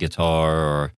guy a guitar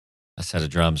or a set of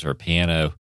drums or a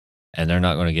piano, and they're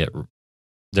not going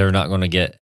to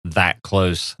get that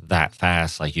close that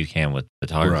fast like you can with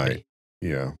photography. Right.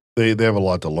 Yeah. They have a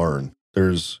lot to learn.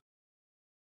 there's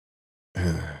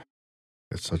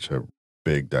it's such a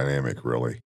big dynamic,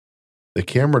 really. The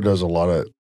camera does a lot of.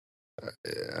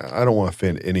 I don't want to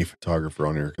offend any photographer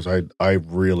on here because I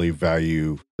really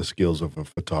value the skills of a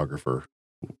photographer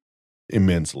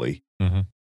immensely. Mm-hmm.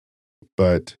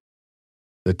 But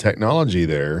the technology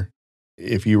there,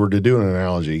 if you were to do an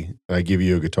analogy, and I give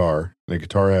you a guitar, and the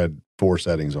guitar had 4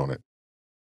 settings on it,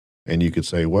 and you could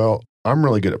say, well, I'm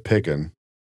really good at picking,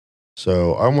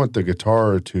 so I want the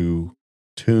guitar to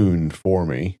tune for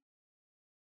me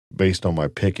based on my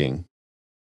picking.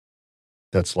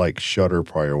 That's like shutter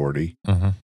priority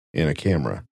in a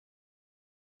camera.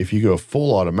 If you go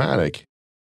full automatic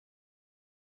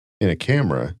in a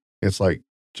camera, it's like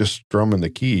just strumming the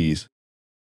keys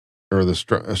or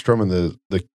strumming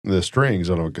the strings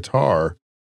on a guitar,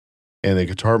 and the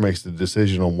guitar makes the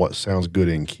decision on what sounds good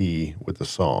in key with the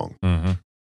song. Mm-hmm.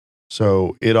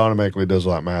 So it automatically does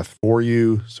all that math for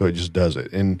you, so it just does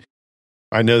it. And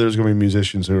I know there's going to be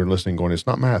musicians who are listening going, it's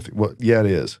not math. Well, yeah, it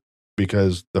is.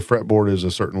 Because the fretboard is a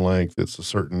certain length, it's a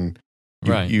certain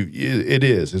right. It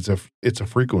is. It's a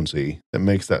frequency that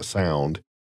makes that sound,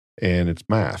 and it's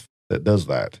math that does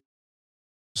that.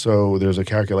 So there's a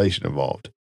calculation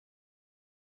involved.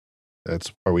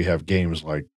 That's why we have games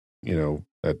like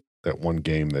that one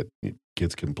game that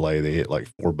kids can play. They hit like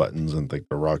 4 buttons and think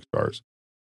they're rock stars.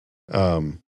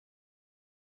 Nothing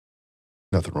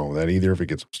wrong with that either. If it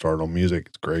gets them started on music,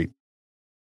 it's great.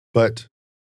 But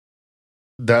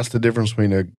that's the difference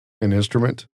between an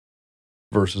instrument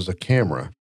versus a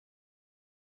camera.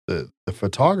 The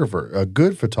photographer, a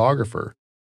good photographer,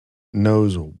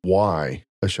 knows why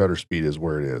a shutter speed is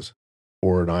where it is,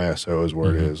 or an ISO is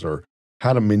where it is, or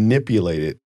how to manipulate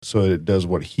it so that it does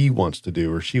what he wants to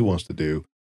do or she wants to do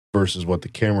versus what the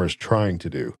camera is trying to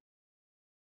do.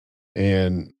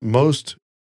 And most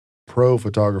pro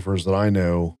photographers that I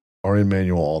know are in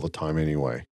manual all the time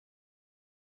anyway.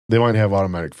 They might have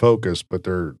automatic focus, but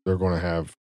they're going to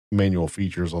have manual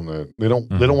features on the. They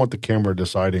don't want the camera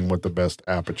deciding what the best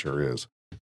aperture is,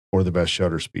 or the best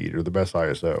shutter speed, or the best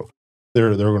ISO.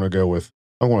 They're going to go with,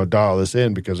 I'm going to dial this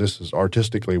in because this is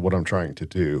artistically what I'm trying to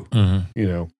do.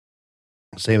 Mm-hmm.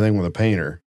 Same thing with a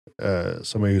painter.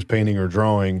 Somebody who's painting or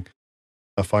drawing,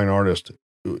 a fine artist,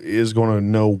 is going to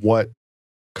know what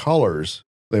colors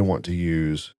they want to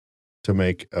use to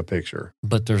make a picture.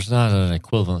 But there's not an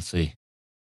equivalency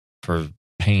for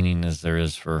painting as there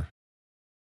is for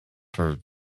the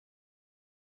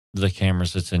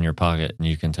cameras that's in your pocket, and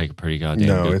you can take a pretty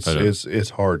goddamn good photo. It's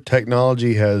hard.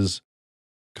 Technology has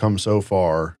come so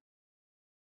far,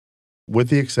 with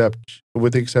the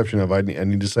exception of I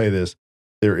need to say this,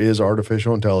 there is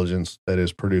artificial intelligence that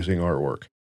is producing artwork.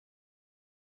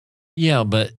 Yeah,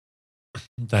 but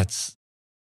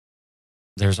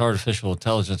there's artificial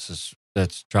intelligence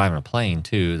that's driving a plane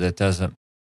too. That's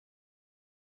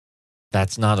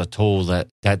not a tool that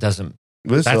doesn't.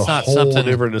 This that's is a not whole something,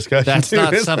 different discussion. That's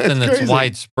not something that's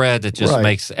widespread. That just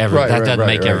makes doesn't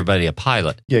make everybody a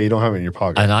pilot. Yeah, you don't have it in your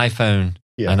pocket. An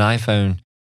iPhone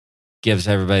gives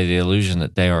everybody the illusion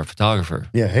that they are a photographer.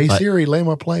 Yeah. Hey Siri, land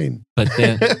my plane. But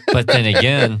then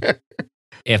again,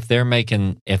 if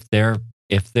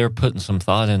they're putting some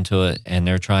thought into it and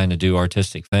they're trying to do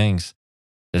artistic things.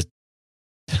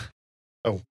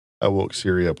 Oh, I woke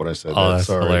Siri up when I said that. Oh, that's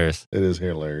hilarious. It is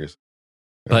hilarious.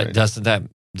 But does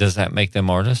that make them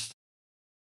artists?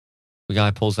 The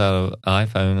guy pulls out an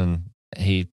iPhone and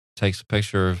he takes a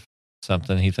picture of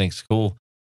something he thinks cool,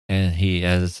 and he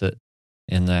edits it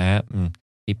in the app and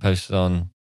he posts it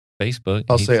on Facebook.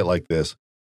 I'll say it like this: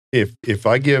 if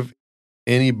I give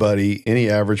any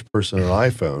average person an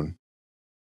iPhone,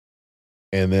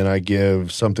 and then I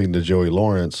give something to Joey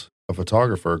Lawrence, a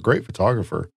photographer, a great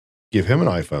photographer, give him an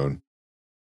iPhone,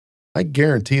 I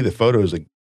guarantee the photos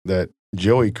that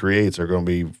Joey creates are going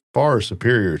to be far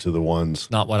superior to the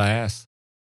ones. Not what I asked.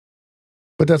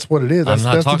 But that's what it is. I'm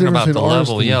not talking about the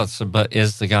level. Yeah, but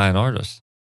is the guy an artist?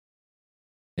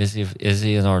 Is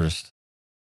he an artist?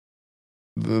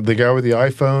 The guy with the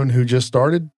iPhone who just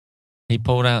started? He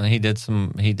pulled out and he did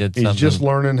something. He's just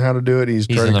learning how to do it. He's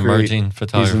trying an emerging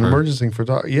photographer. He's an emerging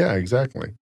photographer. Yeah,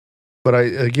 exactly. But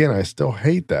I still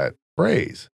hate that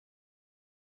phrase.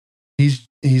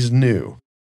 He's new.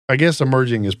 I guess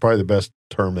emerging is probably the best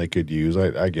term they could use.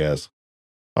 I guess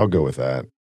I'll go with that.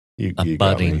 You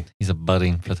got me. He's a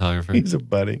budding photographer. He's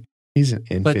an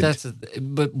infant.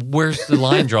 But where's the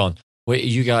line drawn? Wait,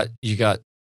 you got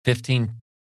 15,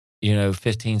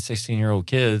 16-year-old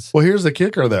kids. Well, here's the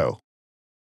kicker though.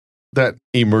 That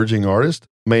emerging artist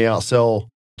may outsell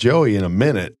Joey in a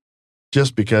minute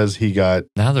just because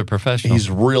now they're professional. He's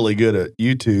really good at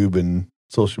YouTube and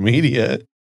social media.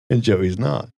 and Joey's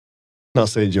not. Not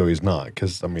saying Joey's not,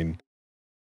 because I mean,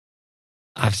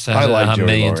 I've said I it like a Joey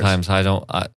million Lawrence.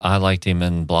 times. I liked him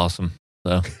in Blossom.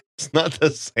 So It's not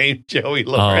the same Joey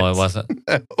Lawrence. oh, it wasn't.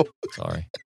 No. Sorry,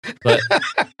 but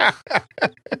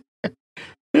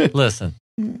listen,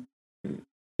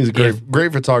 He's a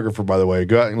great photographer, by the way.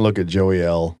 Go out and look at Joey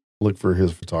L. Look for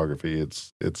his photography.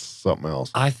 It's something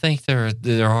else. I think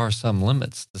there are some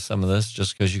limits to some of this.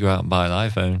 Just because you go out and buy an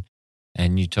iPhone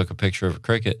and you took a picture of a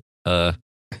cricket,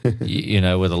 you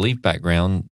know, with a leaf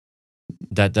background,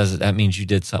 that means you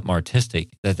did something artistic.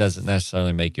 That doesn't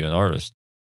necessarily make you an artist.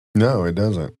 No, it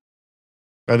doesn't.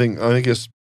 I think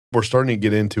we're starting to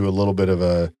get into a little bit of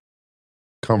a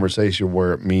conversation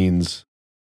where it means,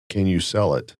 can you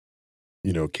sell it?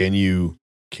 You know, can you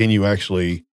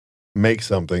actually make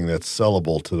something that's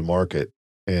sellable to the market?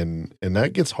 And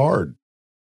that gets hard,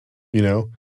 you know,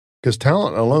 because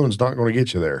talent alone is not going to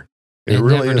get you there. It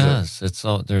really never isn't. does. It's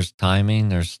all, there's timing.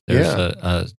 There's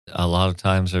a lot of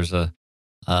times there's a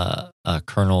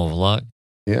kernel of luck.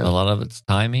 Yeah. A lot of it's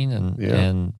timing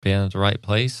and being at the right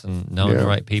place and knowing the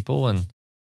right people, and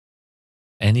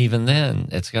even then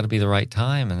it's got to be the right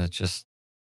time, and it's just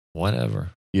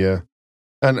whatever. Yeah.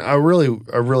 And I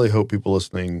really hope people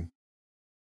listening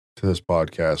to this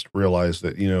podcast realize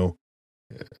that, you know,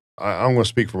 I'm going to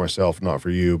speak for myself, not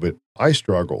for you, but I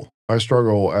struggle. I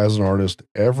struggle as an artist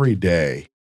every day.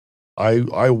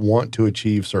 I want to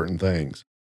achieve certain things.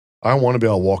 I want to be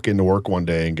able to walk into work one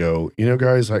day and go, you know,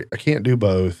 guys, I can't do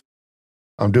both.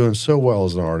 I'm doing so well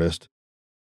as an artist.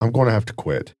 I'm going to have to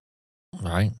quit.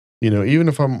 Right. You know, even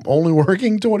if I'm only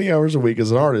working 20 hours a week as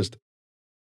an artist,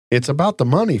 it's about the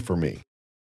money for me.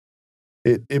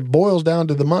 It boils down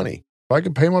to the money. If I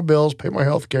can pay my bills, pay my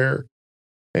health care,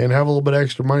 and have a little bit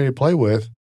extra money to play with,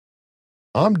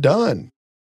 I'm done.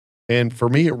 And for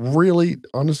me, it really,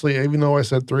 honestly, even though I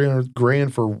said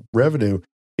 $300,000 for revenue,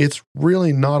 it's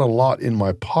really not a lot in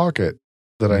my pocket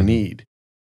that I need.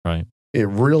 Right. It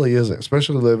really isn't,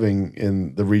 especially living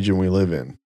in the region we live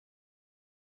in.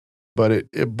 But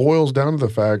it boils down to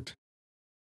the fact,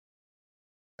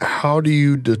 how do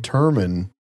you determine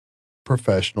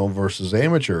professional versus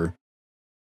amateur?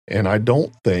 And I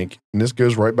don't think, and this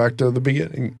goes right back to the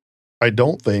beginning, I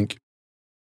don't think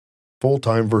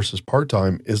full-time versus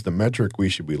part-time is the metric we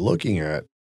should be looking at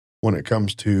when it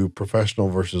comes to professional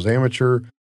versus amateur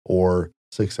or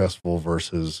successful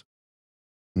versus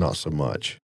not so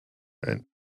much. And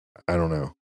I don't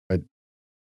know.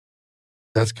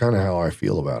 That's kind of how I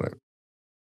feel about it.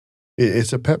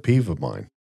 It's a pet peeve of mine.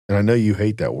 And I know you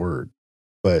hate that word,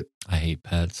 but I hate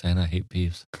pets and I hate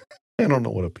peeves. I don't know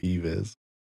what a peeve is.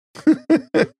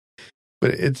 But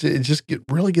it just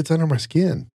really gets under my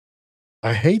skin.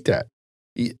 I hate that.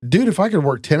 Dude, if I could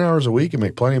work 10 hours a week and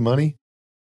make plenty of money,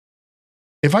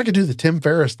 if I could do the Tim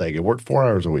Ferriss thing and work 4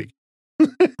 hours a week,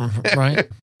 right,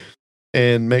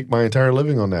 and make my entire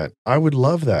living on that, I would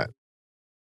love that.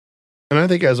 And I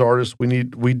think as artists,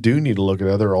 we do need to look at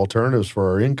other alternatives for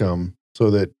our income so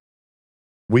that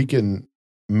we can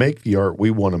make the art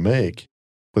we want to make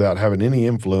without having any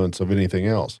influence of anything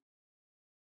else.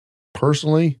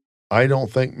 Personally, I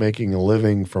don't think making a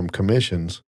living from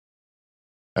commissions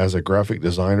as a graphic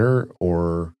designer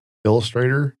or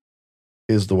illustrator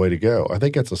is the way to go. I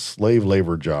think that's a slave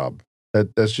labor job.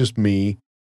 That's just me.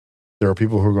 There are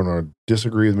people who are going to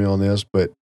disagree with me on this,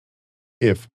 but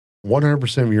if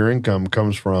 100% of your income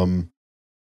comes from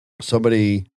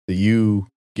somebody that you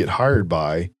get hired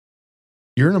by,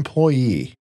 you're an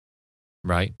employee.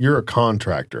 Right. You're a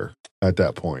contractor at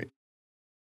that point.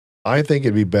 I think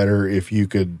it'd be better if you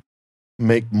could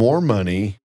make more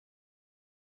money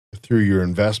through your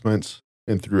investments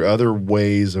and through other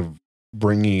ways of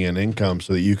bringing in income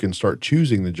so that you can start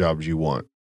choosing the jobs you want.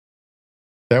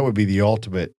 That would be the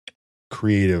ultimate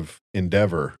creative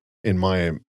endeavor, in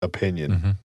my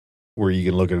opinion, where you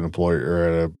can look at an employer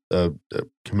or at a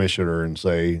commissioner and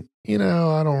say, you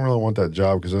know, I don't really want that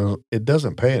job because it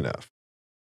doesn't pay enough.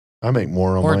 I make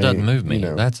more on or my, it doesn't move me. You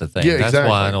know. That's the thing. Yeah, That's exactly.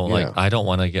 why I don't like.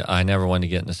 I never want to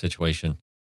get in a situation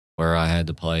where I had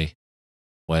to play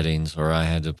weddings or I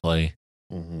had to play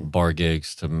bar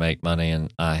gigs to make money,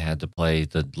 and I had to play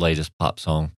the latest pop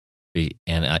song,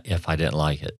 if I didn't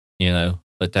like it, you know.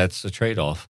 But that's the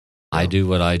trade-off. Yeah. I do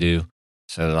what I do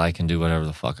so that I can do whatever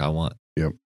the fuck I want.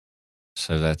 Yep.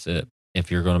 So that's it.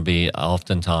 If you're going to be,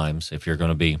 oftentimes, if you're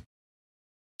going to be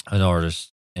an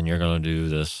artist and you're going to do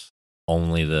this,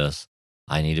 only this,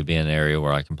 I need to be in an area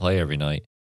where I can play every night,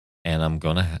 and I'm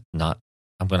going to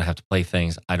have to play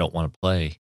things I don't want to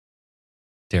play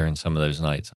during some of those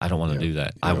nights. I don't want to do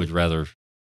that. Yeah.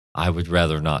 I would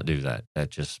rather not do that. That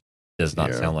just does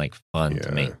not sound like fun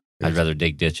to me. I'd rather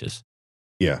dig ditches.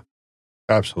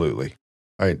 Absolutely.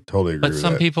 I totally agree But with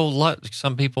some that.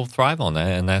 some people thrive on that,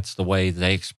 and that's the way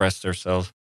they express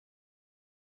themselves,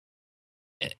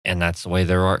 and that's the way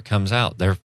their art comes out.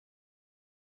 They're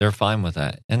fine with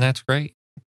that, and that's great.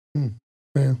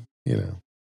 Well,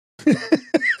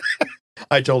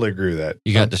 I totally agree with that.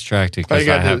 You got distracted because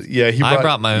I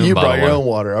brought my own You brought bottle your of own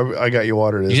water. I got you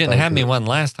water this You didn't time, have me too. one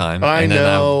last time. I and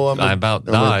know. Then I about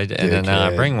died, and then now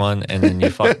I bring one, and then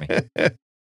you fuck me.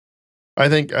 I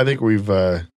think we've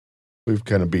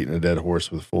kind of beaten a dead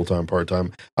horse with full-time,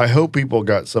 part-time. I hope people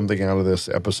got something out of this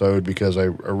episode, because I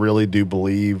really do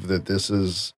believe that this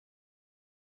is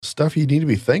stuff you need to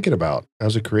be thinking about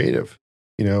as a creative.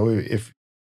 If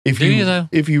Do you though?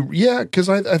 Because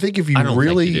I think if you I don't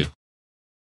really, think you do.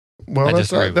 well, I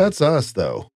disagree with that's us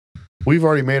though. We've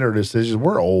already made our decisions.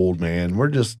 We're old, man. We're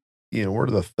just we're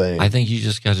the thing. I think you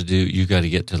just got to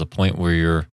get to the point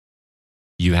where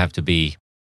you have to be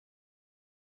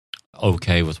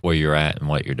okay with where you're at and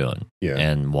what you're doing,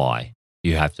 and why.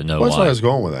 You have to know That's why. why I was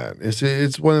going with that.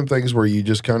 It's one of the things where you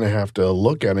just kind of have to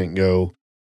look at it and go,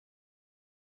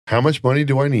 how much money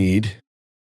do I need?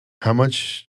 How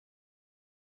much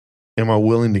am I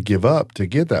willing to give up to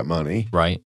get that money?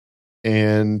 Right.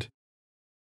 And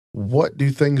what do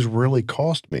things really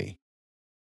cost me?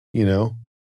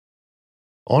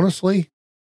 Honestly,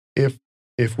 if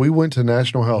we went to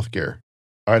national health care,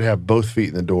 I'd have both feet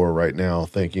in the door right now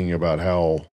thinking about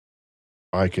how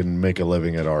I can make a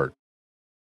living at art.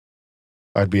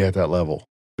 I'd be at that level,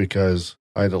 because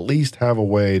I'd at least have a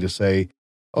way to say,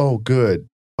 oh, good,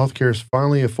 healthcare is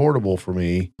finally affordable for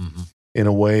me in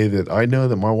a way that I know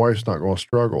that my wife's not going to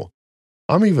struggle.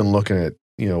 I'm even looking at,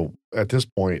 at this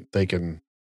point thinking,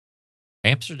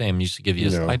 Amsterdam used to give you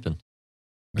a stipend.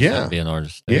 Yeah. To be an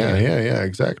artist. Yeah,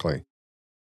 exactly.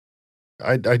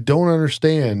 I don't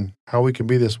understand how we can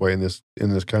be this way in this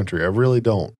country. I really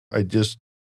don't.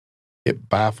 It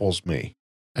baffles me.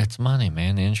 It's money,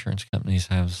 man. The insurance companies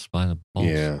have us by the balls.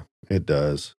 Yeah, it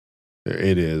does.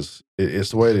 It is.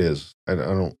 It's the way it is. I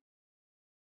don't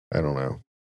know.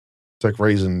 It's like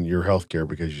raising your health care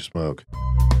because you smoke.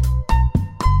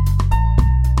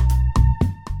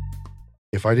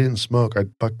 If I didn't smoke, I'd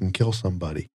fucking kill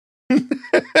somebody.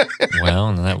 Well,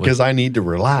 and that would, because I need to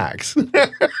relax.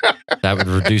 that would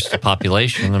reduce the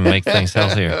population and make things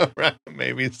healthier. Right,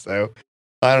 maybe so.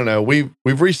 I don't know. We've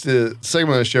reached the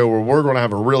segment of the show where we're going to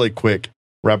have a really quick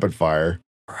rapid fire.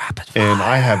 And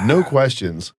I have no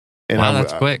questions. And wow,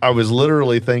 that's quick. I was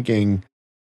literally thinking,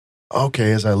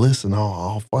 okay, as I listen,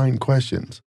 I'll find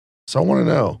questions. So I want to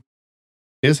know,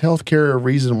 is healthcare a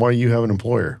reason why you have an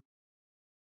employer?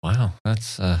 Wow,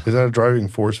 that's is that a driving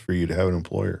force for you to have an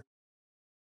employer?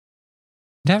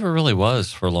 Never really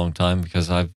was for a long time,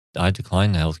 because I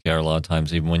declined healthcare a lot of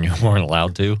times, even when you weren't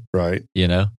allowed to. Right.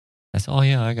 I said, oh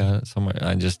yeah, I got it somewhere.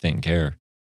 I just didn't care.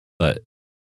 But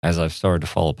as I've started to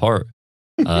fall apart,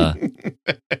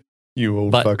 you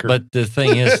old fucker. But the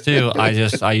thing is too,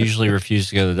 I usually refuse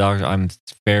to go to the doctor. It's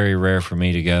very rare for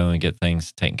me to go and get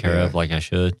things taken care of like I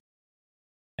should.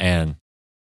 And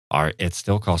it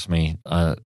still costs me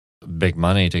big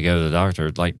money to go to the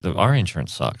doctor. Like our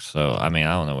insurance sucks. So I mean,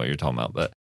 I don't know what you're talking about,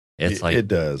 but it's like it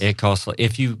does. It costs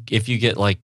if you get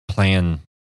like plan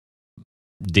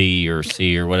D or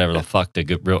C or whatever the fuck the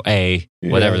good real A,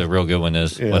 whatever the real good one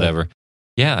is, whatever.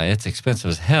 Yeah, it's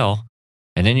expensive as hell,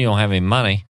 and then you don't have any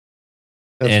money.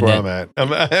 That's where I'm at.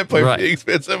 I play the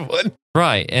expensive one,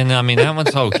 right? And I mean that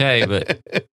one's okay, but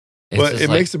it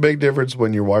makes a big difference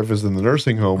when your wife is in the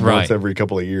nursing home once every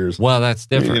couple of years. Well, that's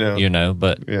different,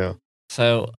 But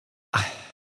so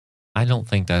I don't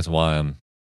think that's why I'm.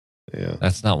 Yeah,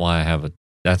 that's not why I have a.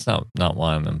 That's not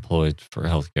why I'm employed for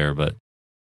healthcare, but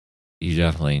you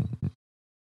definitely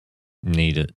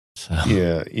need it. So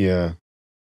yeah.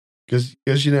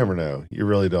 Because you never know. You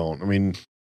really don't. I mean,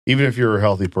 even if you're a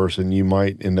healthy person, you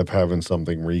might end up having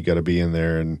something where you got to be in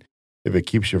there, and if it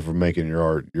keeps you from making your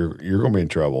art, you're going to be in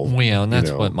trouble. Well, yeah, and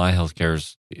that's what my healthcare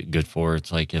is good for.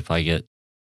 It's like if I get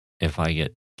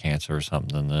cancer or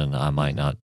something, then I might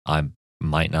not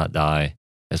die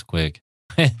as quick,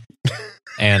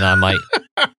 and I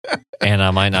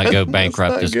might not go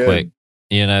bankrupt as quick.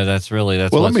 That's well.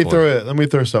 Let me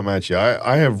throw something at you.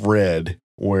 I have read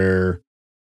where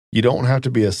you don't have to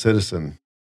be a citizen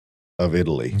of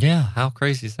Italy. Yeah, how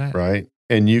crazy is that? Right,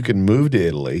 and you can move to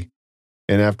Italy,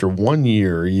 and after 1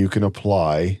 year, you can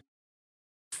apply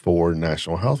for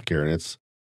national health care, and it's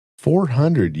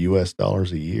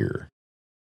 $400 a year.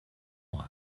 What?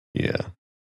 Yeah.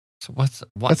 So what?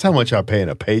 That's how much I pay in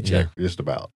a paycheck, just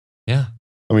about. Yeah.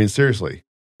 I mean, seriously,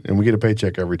 and we get a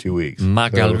paycheck every 2 weeks.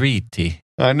 Margariti.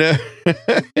 So, I know.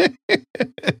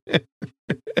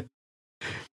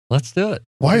 Let's do it.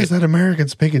 Why is that American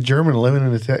speaking German living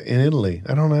in Italy?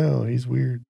 I don't know. He's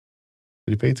weird,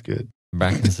 but he paints good.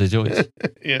 Back in the Deutsch.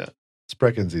 Yeah,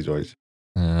 sprechen Sie Deutsch.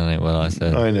 That ain't what I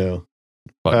said. I know.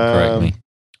 Fucking correct me.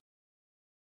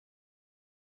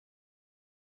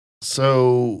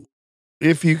 So,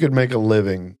 if you could make a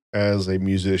living as a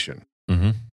musician,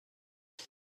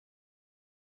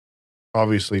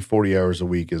 obviously 40 hours a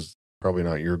week is probably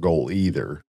not your goal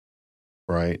either,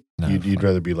 right? No, you'd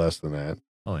rather be less than that.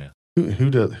 Oh yeah.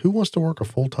 Who wants to work a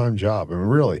full-time job? I mean,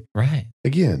 really? Right.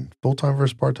 Again, full-time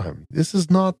versus part-time. This is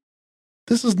not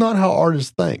how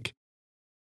artists think,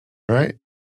 right?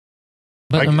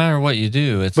 But no matter what you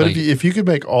do, it's but like, if you could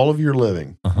make all of your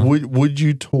living, would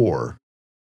you tour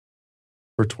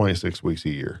for 26 weeks a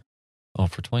year? Oh,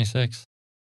 for 26?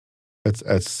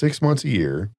 That's 6 months a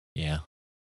year. Yeah.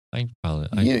 I probably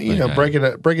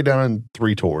break it down in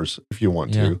 3 tours if you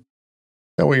want to.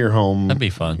 That way you're home. That'd be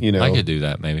fun. I could do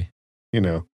that maybe. I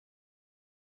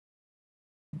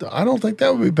don't think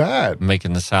that would be bad.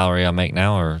 Making the salary I make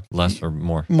now, or less, or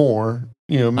more? More.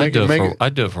 I'd do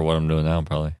it for what I'm doing now,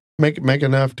 probably. Make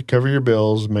enough to cover your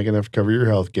bills, make enough to cover your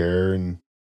health care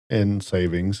and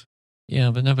savings.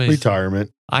 Yeah, but nobody's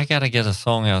retirement. I got to get a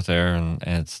song out there, and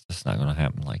it's just not going to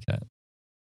happen like that.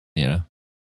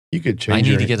 You could change.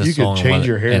 You could change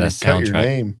your hair and cut your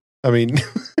name. I mean,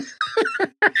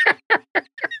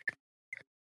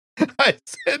 I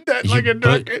said that like a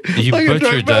drunk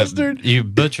bastard. You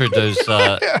butchered those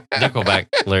Nickelback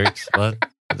lyrics.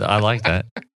 I like that.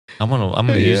 I'm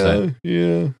gonna use that.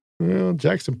 Yeah. Well,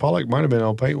 Jackson Pollock might have been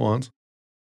on paint once.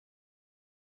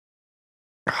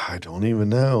 I don't even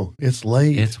know. It's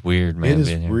late. It's weird, man. It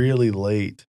is really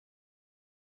late.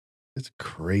 It's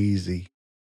crazy.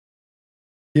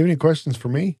 You have any questions for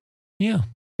me? Yeah.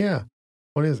 Yeah.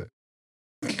 What is it?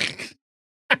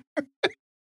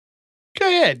 Go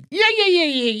ahead.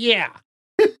 Yeah.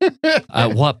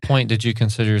 At what point did you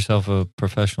consider yourself a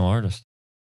professional artist?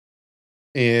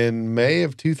 In May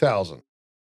of 2000.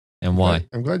 And why?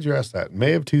 I'm glad you asked that.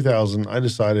 May of 2000, I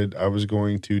decided I was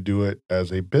going to do it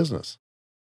as a business.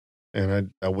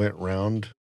 And I went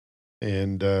around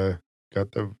and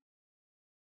got the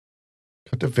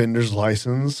vendor's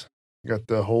license, got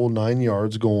the whole 9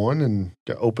 yards going, and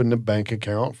opened a bank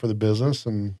account for the business.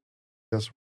 And that's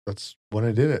when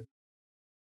I did it.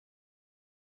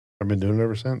 I've been doing it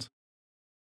ever since.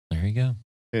 There you go.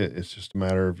 It's just a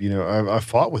matter of, I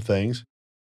fought with things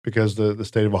because the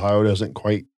state of Ohio doesn't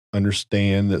quite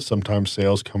understand that sometimes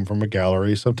sales come from a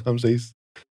gallery. Sometimes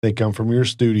they come from your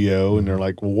studio, and they're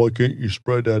like, well, why can't you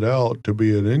spread that out to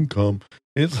be an income?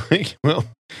 It's like, well,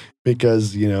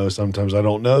 because, sometimes I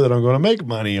don't know that I'm going to make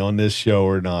money on this show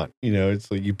or not.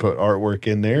 It's like you put artwork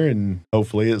in there and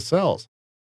hopefully it sells.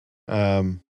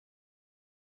 So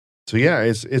yeah,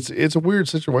 it's a weird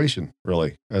situation,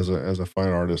 really, as a fine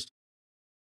artist.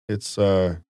 It's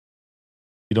you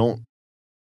don't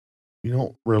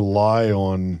rely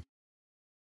on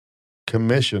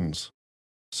commissions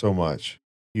so much.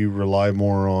 You rely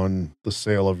more on the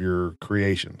sale of your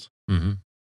creations. Mm-hmm.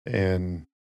 And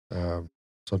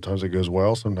sometimes it goes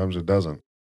well, sometimes it doesn't.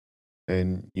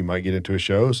 And you might get into a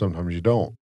show, sometimes you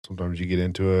don't. Sometimes you get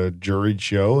into a juried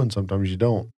show, and sometimes you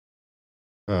don't.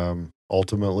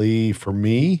 Ultimately, for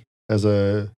me, as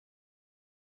a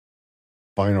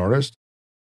fine artist,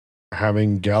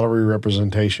 having gallery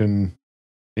representation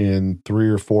in 3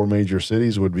 or 4 major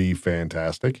cities would be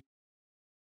fantastic.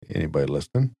 Anybody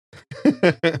listening?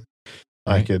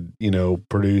 I could,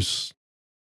 produce,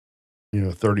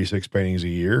 36 paintings a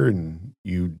year, and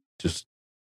you just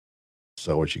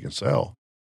sell what you can sell.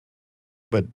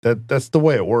 But that's the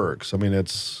way it works. I mean,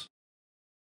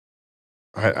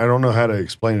 I don't know how to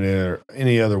explain it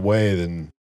any other way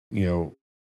than, for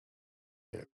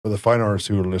the fine artists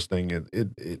who are listening,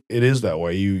 it is that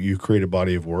way. You create a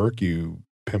body of work, you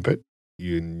pimp it,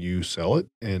 you sell it,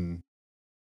 and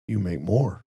you make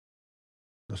more.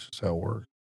 That's just how it works.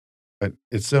 But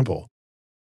it's simple,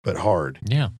 but hard.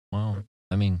 Yeah. Well,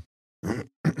 I mean,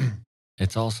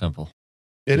 it's all simple.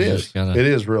 It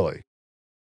is really.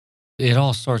 It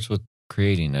all starts with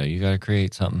creating, though. You got to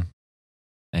create something,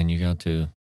 and you got to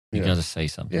say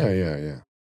something. Yeah.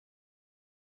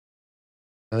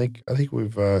 I think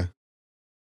we've.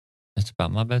 It's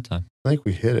about my bedtime. I think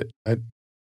we hit it. I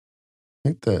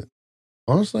think that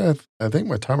honestly, I think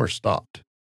my timer stopped.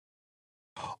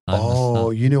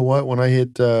 You know what? When I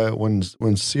hit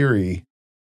when Siri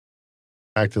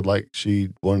acted like she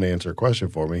wanted to answer a question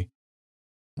for me,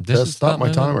 that stopped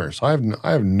my timer. So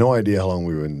I have no idea how long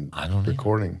we've been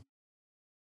recording.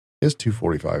 It's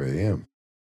 2:45 a.m.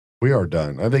 We are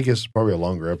done. I think it's probably a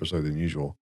longer episode than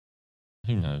usual.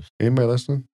 Who knows? Anybody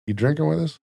listening? You drinking with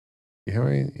us? You have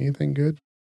anything good?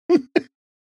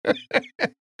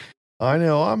 I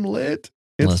know I'm lit.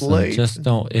 It's Listen, late. Just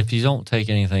don't. If you don't take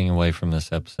anything away from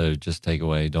this episode, just take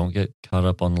away. Don't get caught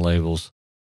up on the labels.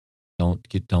 Don't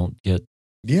get.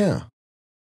 Yeah.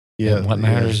 Yeah. And what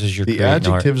matters is you're the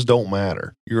creating adjectives art. don't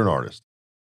matter. You're an artist,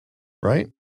 right?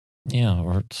 Yeah,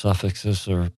 or suffixes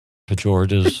or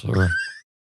pejoratives or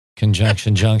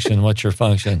conjunction, junction. What's your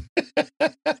function?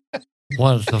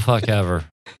 What the fuck ever?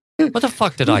 What the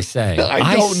fuck did I say?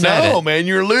 I don't said know, it. man.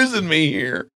 You're losing me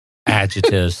here.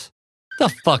 Adjectives. The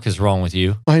fuck is wrong with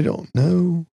you? I don't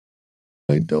know.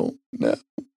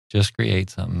 Just create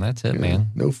something. That's it, Yeah,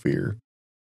 man. No fear.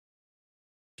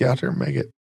 Get out there and make it.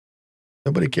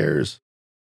 Nobody cares.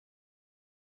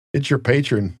 It's your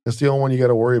patron. That's the only one you got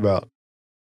to worry about.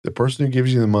 The person who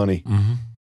gives you the money. Mm-hmm.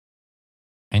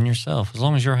 And yourself. As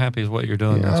long as you're happy with what you're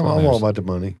doing. Yeah, that's I'm what all matters. about the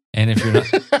money. And if you're not,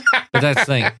 but that's the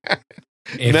thing.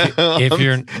 If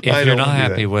you're not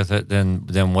happy with it,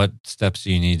 then what steps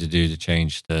do you need to do to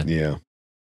change the? Yeah.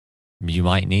 You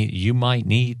might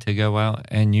need to go out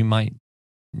and you might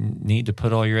need to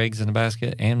put all your eggs in a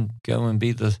basket and go and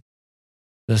be the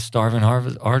starving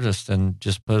artist and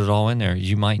just put it all in there.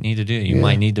 You might need to do it. You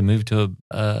might need to move to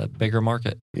a bigger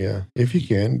market. Yeah. If you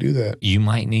can, do that. You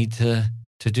might need to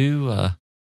do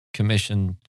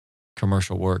commission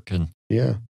commercial work, and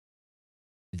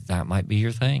that might be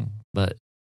your thing. But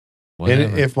whatever.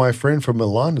 And if my friend from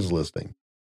Milan is listening,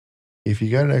 if you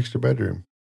got an extra bedroom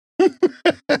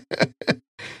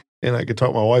and I could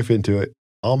talk my wife into it,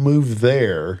 I'll move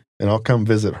there and I'll come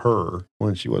visit her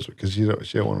when she was, because she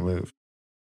don't want to move.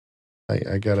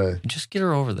 I gotta just get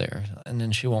her over there, and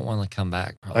then she won't want to come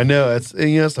back. Probably. I know that's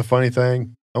the funny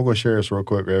thing. I'm going to share this real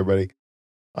quick with everybody.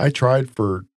 I tried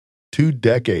for 2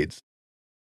 decades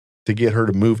to get her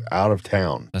to move out of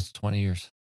town. That's 20 years.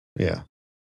 Yeah.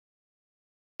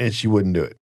 And she wouldn't do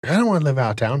it. I don't want to live out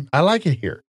of town. I like it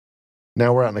here.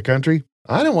 Now we're out in the country.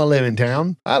 I don't want to live in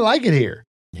town. I like it here.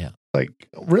 Yeah. Like,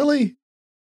 really?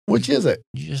 Which is it?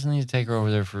 You just need to take her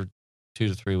over there for 2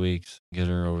 to 3 weeks, get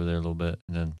her over there a little bit,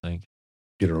 and then think.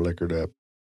 Get her liquored up.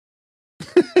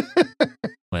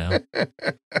 Well,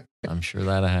 I'm sure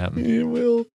that'll happen. It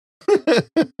will.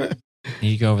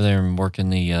 You go over there and work in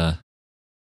the,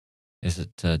 is it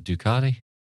Ducati?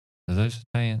 Are those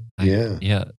Italian?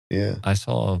 Yeah. I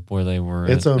saw where they were.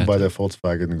 It's owned by the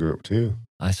Volkswagen Group, too.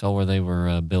 I saw where they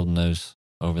were building those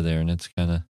over there, and it's kind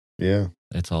of,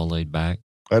 it's all laid back.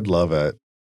 I'd love that.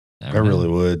 I really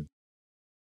would.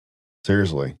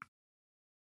 Seriously.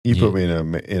 You put me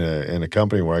in a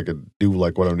company where I could do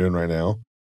like what I'm doing right now,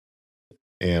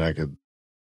 and I could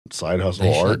side hustle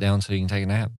they art. shut down so you can take a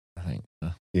nap, I think.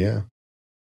 Yeah.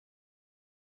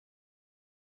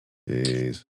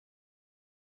 Jeez.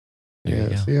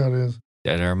 Yeah. See how it is.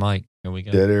 Dead Air Mike. Here we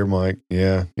go. Dead Air Mike.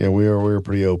 Yeah. Yeah. We're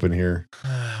pretty open here.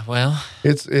 Well,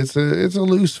 it's a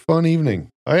loose, fun evening.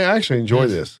 I actually enjoy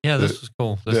this. Yeah, this was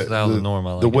cool. This is out of the norm.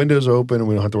 I like the it. windows open, and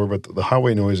we don't have to worry about the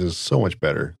highway noise is so much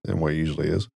better than what it usually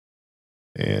is.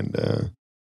 And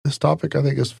this topic, I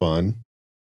think, is fun.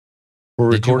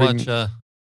 We're recording. Did you watch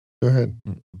Go ahead.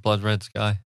 Blood Red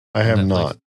Sky? I have Netflix?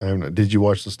 not. I have not. Did you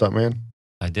watch The Stuntman?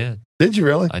 I did. Did you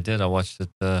really? I did. I watched it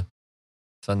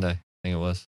Sunday, I think it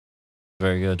was.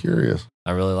 Very good. Curious.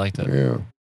 I really liked it. Yeah.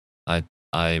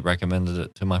 I recommended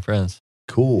it to my friends.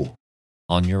 Cool.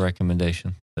 On your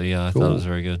recommendation. So yeah, I Cool. thought it was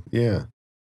very good. Yeah.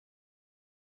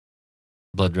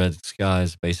 Blood Red Sky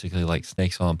is basically like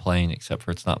snakes on a plane, except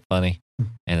for it's not funny,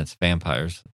 and it's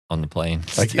vampires on the plane.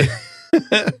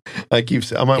 I keep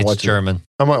saying I might watch German. it.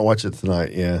 I might watch it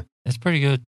tonight. Yeah, it's pretty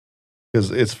good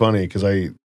because it's funny. Because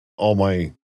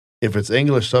if it's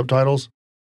English subtitles,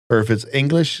 or if it's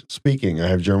English speaking, I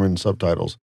have German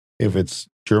subtitles. If it's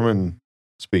German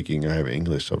speaking, I have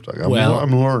English subtitles.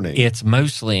 I'm learning. It's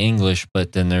mostly English,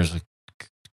 but then there's a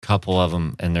couple of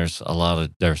them, and there's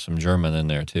some German in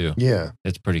there too. Yeah,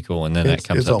 it's pretty cool. And then that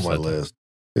comes up. It's on my list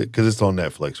because it's on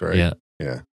Netflix, right? Yeah,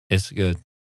 yeah, it's good.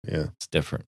 Yeah, it's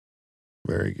different.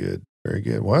 Very good, very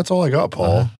good. Well, that's all I got,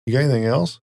 Paul. You got anything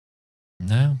else?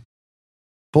 No.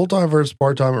 Full time versus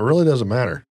part time, it really doesn't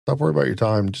matter. Stop worrying about your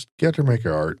time. Just get out there and make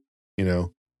your art. You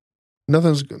know,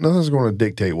 nothing's going to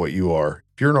dictate what you are.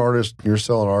 If you're an artist and you're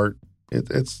selling art,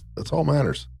 that's all that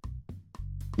matters.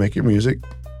 Make your music,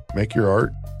 make your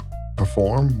art,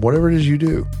 perform, whatever it is you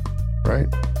do. Right?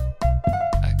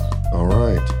 All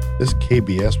right. This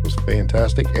KBS was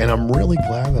fantastic, and I'm really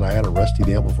glad that I had a rusty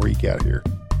nail before you got here.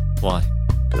 Why?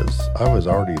 Because I was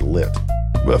already lit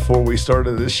before we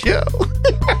started this show.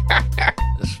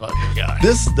 It's fucking guy.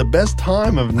 This is the best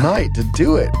time of night to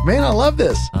do it. Man, I love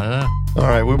this. I know. All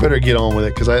right, we better get on with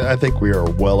it because I think we are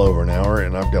well over an hour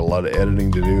and I've got a lot of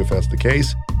editing to do if that's the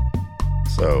case.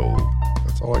 So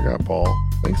that's all I got, Paul.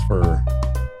 Thanks for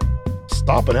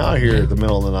stopping out here at the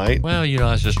middle of the night. Well, you know,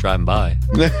 I was just driving by.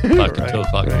 Fucking 2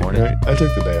 o'clock in the morning. Right. I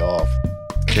took the day off.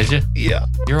 Did you? Yeah.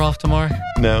 You're off tomorrow?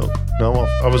 No, I'm off.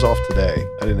 I was off today.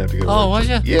 I didn't have to go to work. Oh, was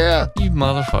you? Yeah. You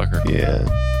motherfucker. Yeah.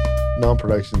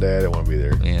 Non-production day. I didn't want to be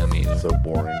there. Yeah, me either. So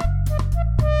boring.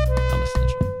 I'm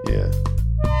essential. Yeah.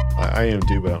 I am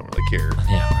too, but I don't really care.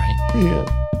 Yeah, right.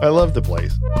 Yeah. I love the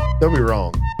place. Don't be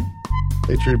wrong.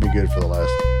 They treated me good for the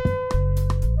last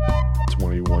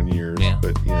 21 years. Yeah.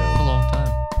 But, you A know, long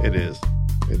time. it is.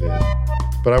 It is.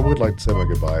 But I would like to say my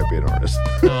goodbye and be an artist.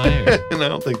 No, I hear you. And I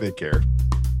don't think they care.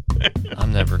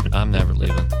 I'm never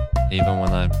leaving. Even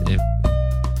while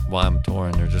I'm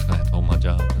touring, they're just gonna have to hold my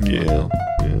job. That's what I Yeah. know.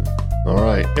 Yeah. All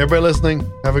right. Everybody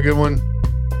listening, have a good one.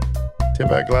 Tip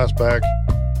back, glass back.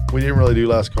 We didn't really do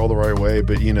last call the right way,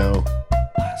 but you know,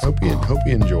 hope you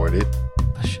enjoyed it.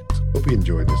 Hope you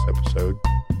enjoyed this episode.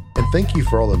 And thank you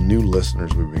for all the new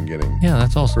listeners we've been getting. Yeah,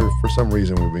 that's awesome. For some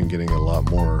reason, we've been getting a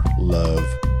lot more love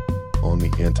on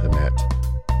the internet.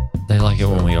 They like it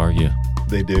when we argue.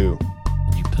 They do.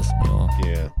 And you piss me off.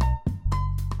 Yeah.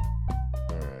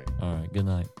 All right. All right. Good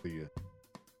night. See you.